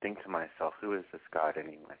 think to myself, who is this God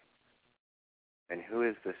anyway? And who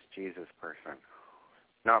is this Jesus person?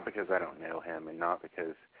 Not because I don't know him and not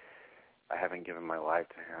because I haven't given my life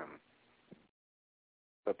to him.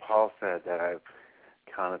 But Paul said that I've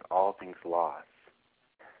counted all things lost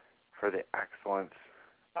for the excellence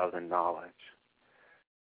of the knowledge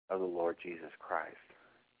of the Lord Jesus Christ.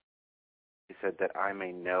 He said that I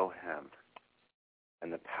may know him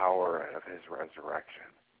and the power of his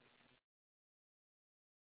resurrection.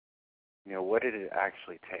 You know, what did it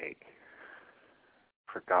actually take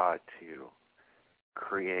for God to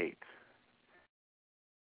create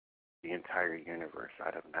the entire universe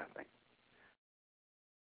out of nothing.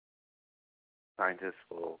 Scientists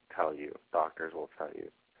will tell you, doctors will tell you,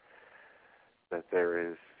 that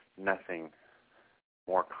there is nothing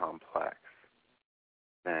more complex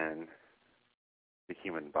than the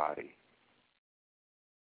human body.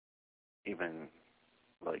 Even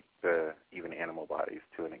animal bodies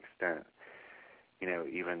to an extent.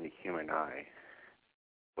 Even the human eye,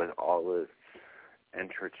 with all its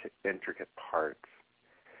intricate parts,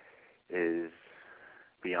 is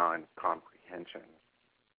beyond comprehension.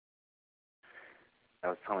 I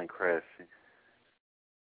was telling Chris,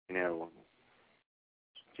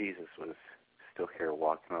 Jesus was still here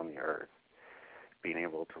walking on the earth, being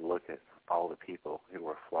able to look at all the people who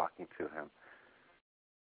were flocking to him.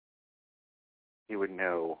 He would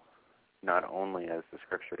know, not only as the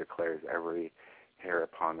scripture declares, every hair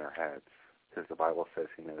upon their heads, because the Bible says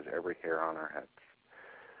he knows every hair on our heads,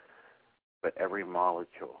 but every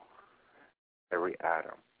molecule, every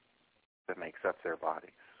atom that makes up their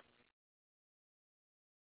bodies.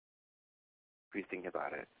 If you think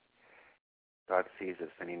about it, God sees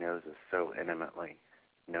us and he knows us so intimately,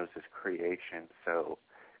 knows his creation so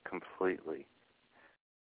completely,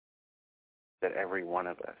 that every one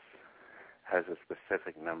of us has a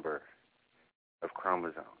specific number of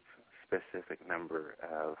chromosomes, a specific number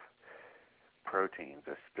of proteins,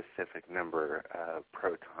 a specific number of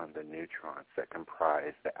protons and neutrons that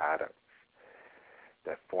comprise the atoms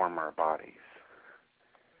that form our bodies.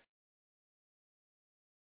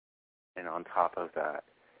 And on top of that,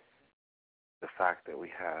 the fact that we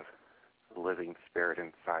have a living spirit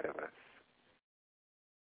inside of us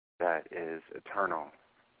that is eternal.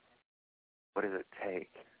 What does it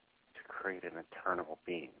take to create an eternal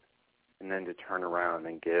being? And then to turn around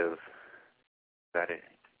and give that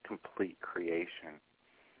complete creation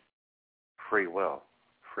free will,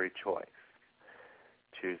 free choice.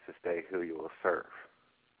 Choose this day who you will serve.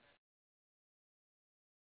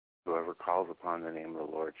 Whoever calls upon the name of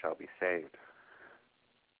the Lord shall be saved.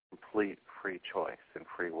 Complete free choice and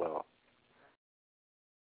free will.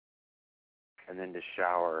 And then to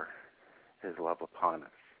shower his love upon us.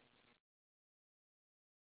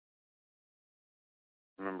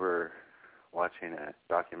 I remember watching a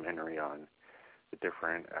documentary on the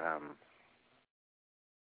different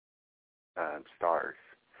stars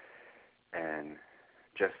and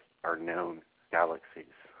just our known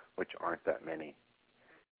galaxies, which aren't that many.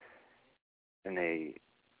 And they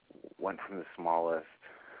went from the smallest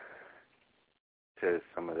to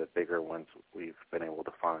some of the bigger ones we've been able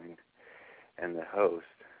to find. And the host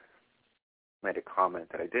made a comment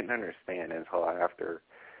that I didn't understand until after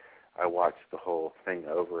I watched the whole thing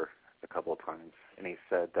over a couple of times. And he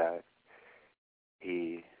said that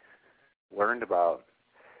he learned about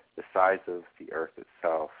the size of the earth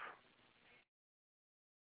itself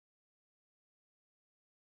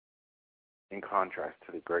in contrast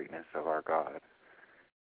to the greatness of our God.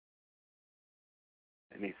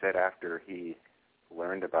 And he said after he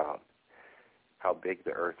learned about how big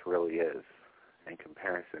the earth really is in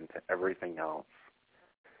comparison to everything else,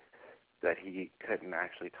 that he couldn't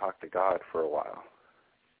actually talk to God for a while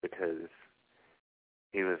because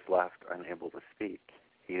he was left unable to speak.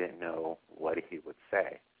 He didn't know what he would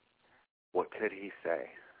say. What could he say?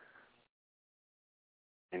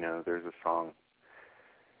 There's a song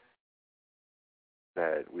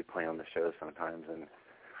that we play on the show sometimes, and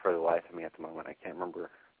for the life of me at the moment, I can't remember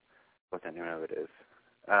what the name of it is.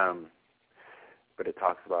 But it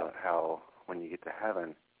talks about how when you get to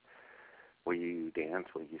heaven, will you dance,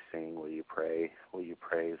 will you sing, will you pray, will you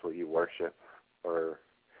praise, will you worship, or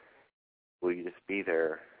will you just be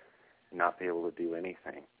there and not be able to do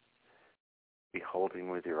anything? Beholding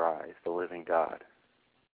with your eyes the living God,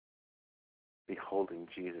 beholding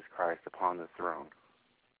Jesus Christ upon the throne,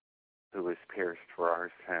 who was pierced for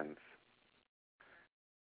our sins.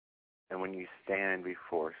 And when you stand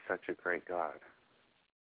before such a great God,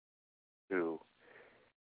 who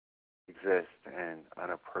exists in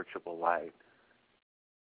unapproachable light,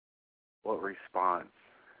 what response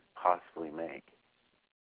possibly make?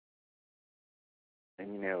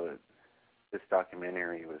 And this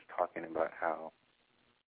documentary was talking about how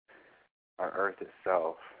our earth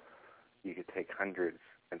itself, you could take hundreds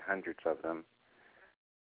and hundreds of them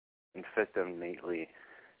and fit them neatly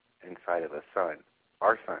inside of a sun,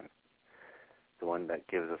 our sun, the one that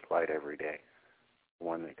gives us light every day, the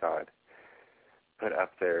one that God put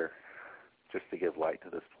up there just to give light to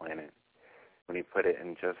this planet. When he put it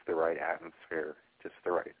in just the right atmosphere, just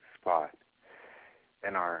the right spot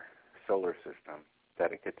in our solar system,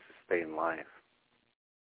 that it could sustain life.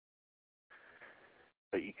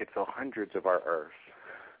 but you could feel hundreds of our Earths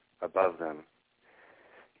above them.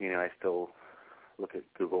 I still look at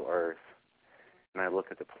Google Earth, and I look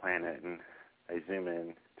at the planet, and I zoom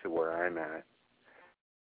in to where I'm at,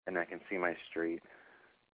 and I can see my street.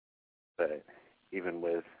 But even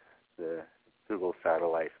with the Google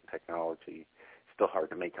satellites and technology, it's still hard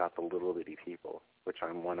to make out the little bitty people, which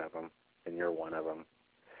I'm one of them, and you're one of them.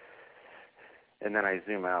 And then I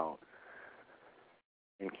zoom out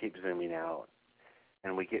and keep zooming out,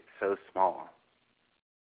 and we get so small,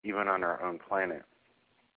 even on our own planet.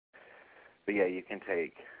 But yeah, you can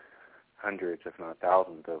take hundreds, if not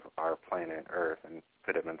thousands, of our planet Earth and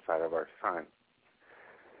put them inside of our sun.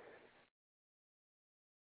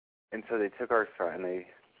 And so they took our sun, and they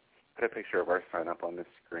put a picture of our sun up on the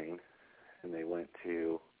screen, and they went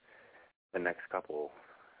to the next couple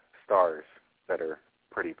stars that are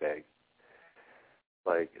pretty big,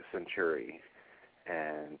 like Centauri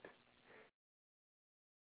and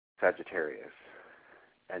Sagittarius.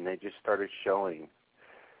 And they just started showing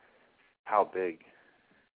how big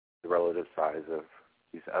the relative size of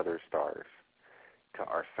these other stars to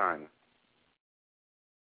our sun.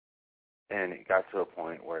 And it got to a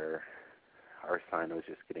point where our sun was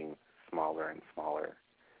just getting smaller and smaller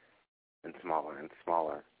and smaller and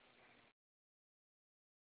smaller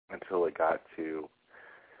until it got to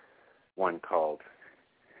one called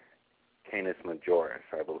Canis Majoris,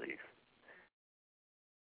 I believe.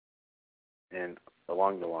 And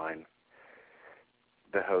along the line,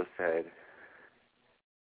 the host said,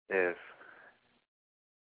 if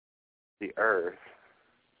the Earth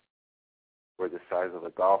were the size of a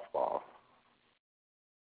golf ball,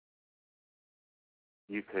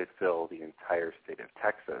 you could fill the entire state of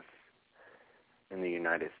Texas in the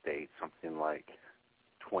United States, something like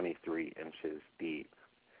 23 inches deep,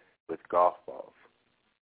 with golf balls.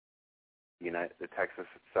 The Texas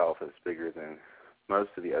itself is bigger than most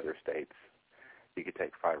of the other states. You could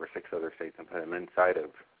take 5 or 6 other states and put them inside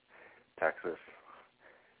of Texas.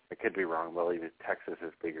 I could be wrong, but even Texas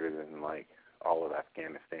is bigger than like all of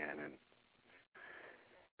Afghanistan and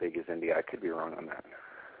big as India. I could be wrong on that.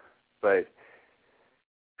 But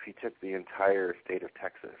if you took the entire state of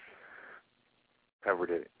Texas, covered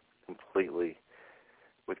it completely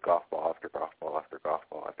with golf ball after golf ball after golf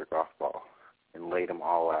ball after golf ball, and laid them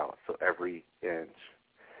all out, so every inch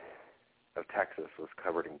of Texas was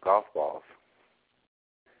covered in golf balls,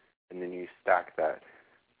 and then you stack that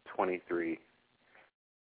 23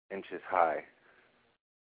 inches high,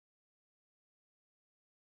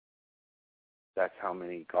 that's how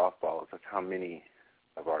many golf balls, that's how many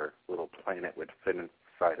of our little planet would fit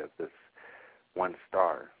inside of this one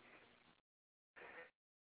star.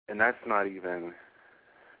 And that's not even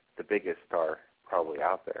the biggest star probably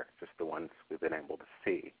out there, just the ones we've been able to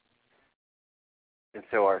see. And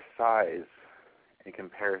so our size, in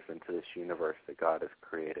comparison to this universe that God has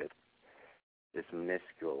created, is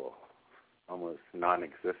minuscule, almost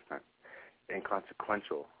non-existent,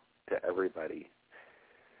 inconsequential to everybody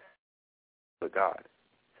but God.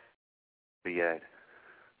 But yet,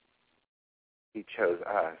 He chose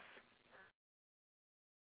us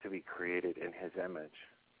to be created in His image,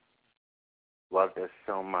 loved us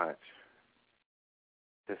so much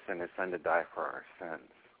to send His Son to die for our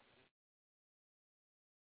sins.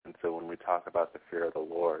 And so when we talk about the fear of the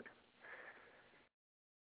Lord,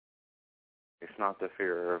 it's not the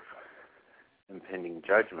fear of impending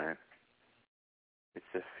judgment, it's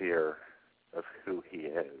the fear of who He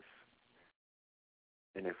is.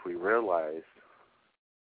 And if we realize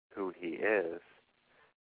who He is,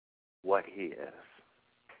 what He is,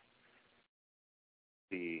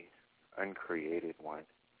 the uncreated one,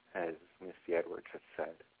 as Misty Edwards has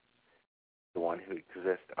said, the one who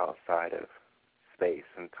exists outside of space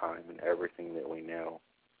and time and everything that we know,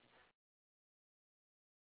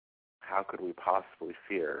 how could we possibly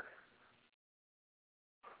fear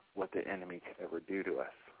what the enemy could ever do to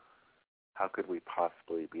us? How could we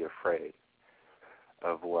possibly be afraid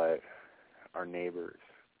of what our neighbors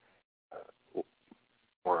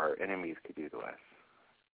or our enemies could do to us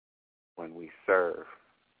when we serve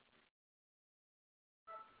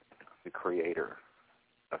the Creator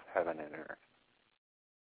of heaven and earth,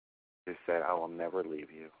 who said, I will never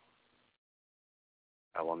leave you.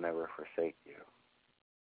 I will never forsake you.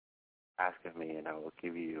 Ask of me and I will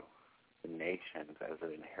give you the nations as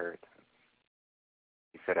an inheritance.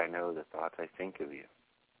 He said, I know the thoughts I think of you,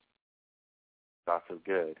 thoughts of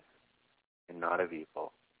good and not of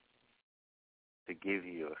evil, to give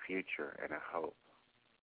you a future and a hope.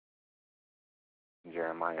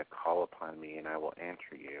 Jeremiah, call upon me and I will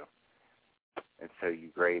answer you, and show you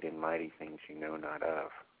great and mighty things you know not of.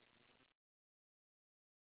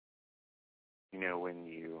 You know, when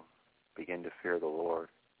you begin to fear the Lord,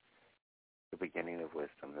 the beginning of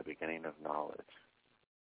wisdom, the beginning of knowledge.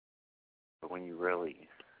 But when you really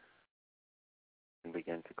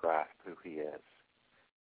begin to grasp who He is,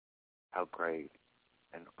 how great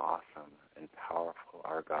and awesome and powerful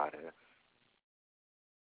our God is,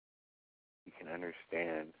 you can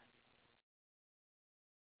understand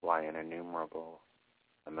why an innumerable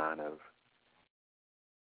amount of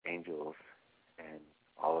angels and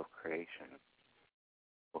all of creation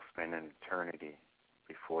will spend an eternity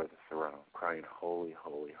before the throne, crying, holy,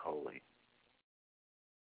 holy, holy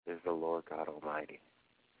is the Lord God Almighty,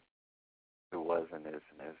 who was and is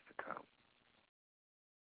to come.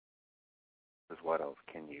 Because what else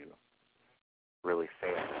can you really say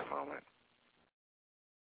at that moment?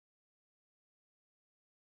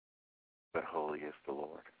 But holy is the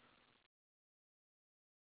Lord.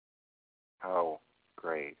 How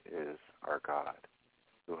great is our God,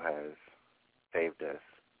 who has saved us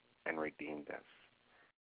and redeemed us.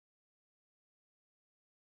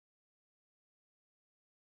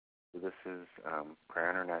 So this is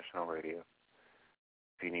Prayer International Radio.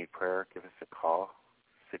 If you need prayer, give us a call,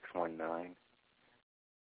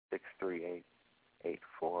 619-638-8458.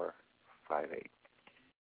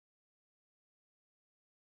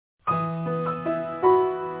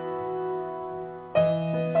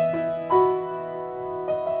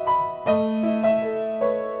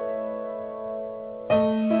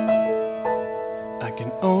 I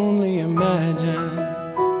can only imagine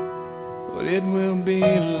what it will be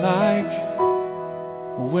like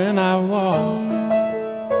when I walk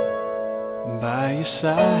by your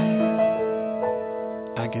side.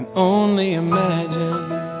 I can only imagine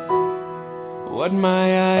what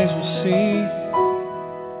my eyes will see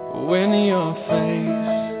when your face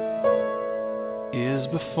is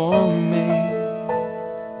before me.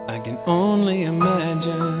 I can only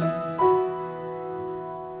imagine.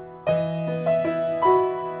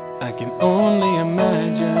 I can only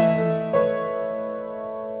imagine.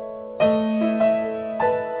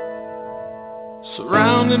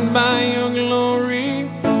 Surrounded by your glory,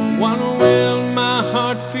 wonder will my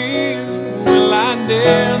heart feel? Will I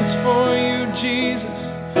dance for you, Jesus?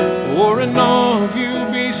 Or in awe of you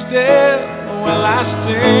be still? Will I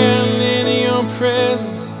stand in your presence?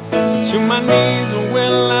 To my knees or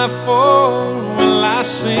will I fall? Will I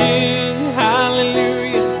sing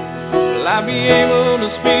hallelujah? Will I be able to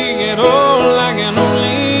speak at all? I can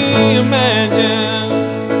only imagine.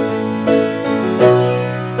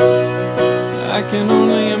 I can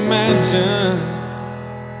only imagine.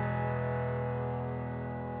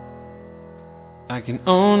 I can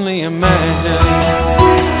only imagine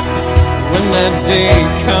when that day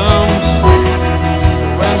comes,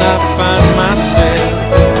 when I find myself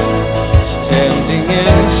standing in the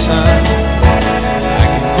sun. I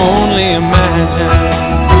can only imagine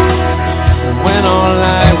when all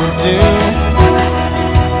I would do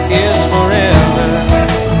is forever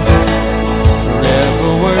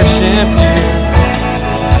worship you.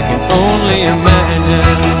 I can only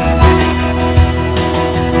imagine.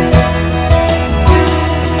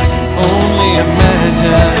 I can only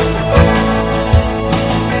imagine.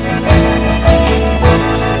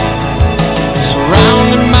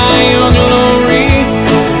 Surrounded by your glory,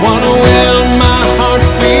 what will my heart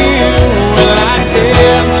feel? Will I dare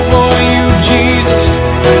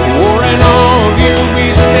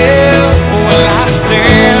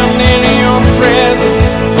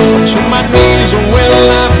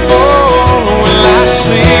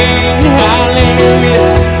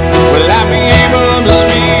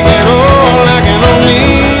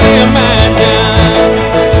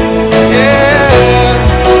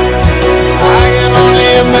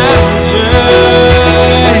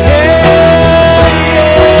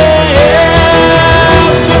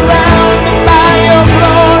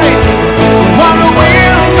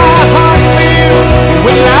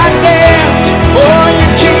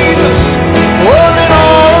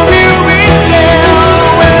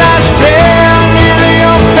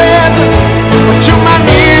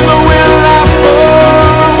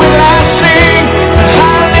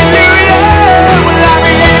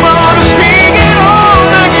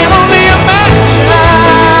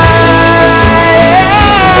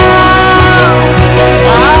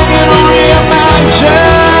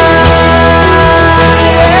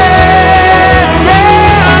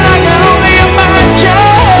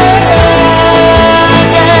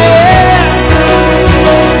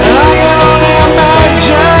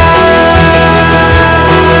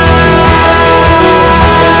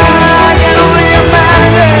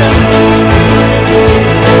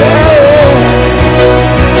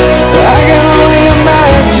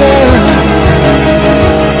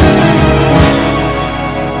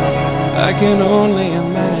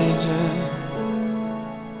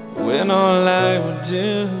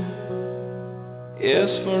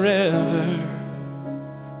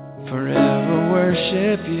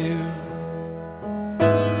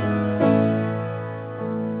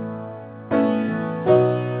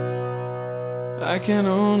can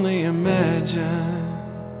only imagine.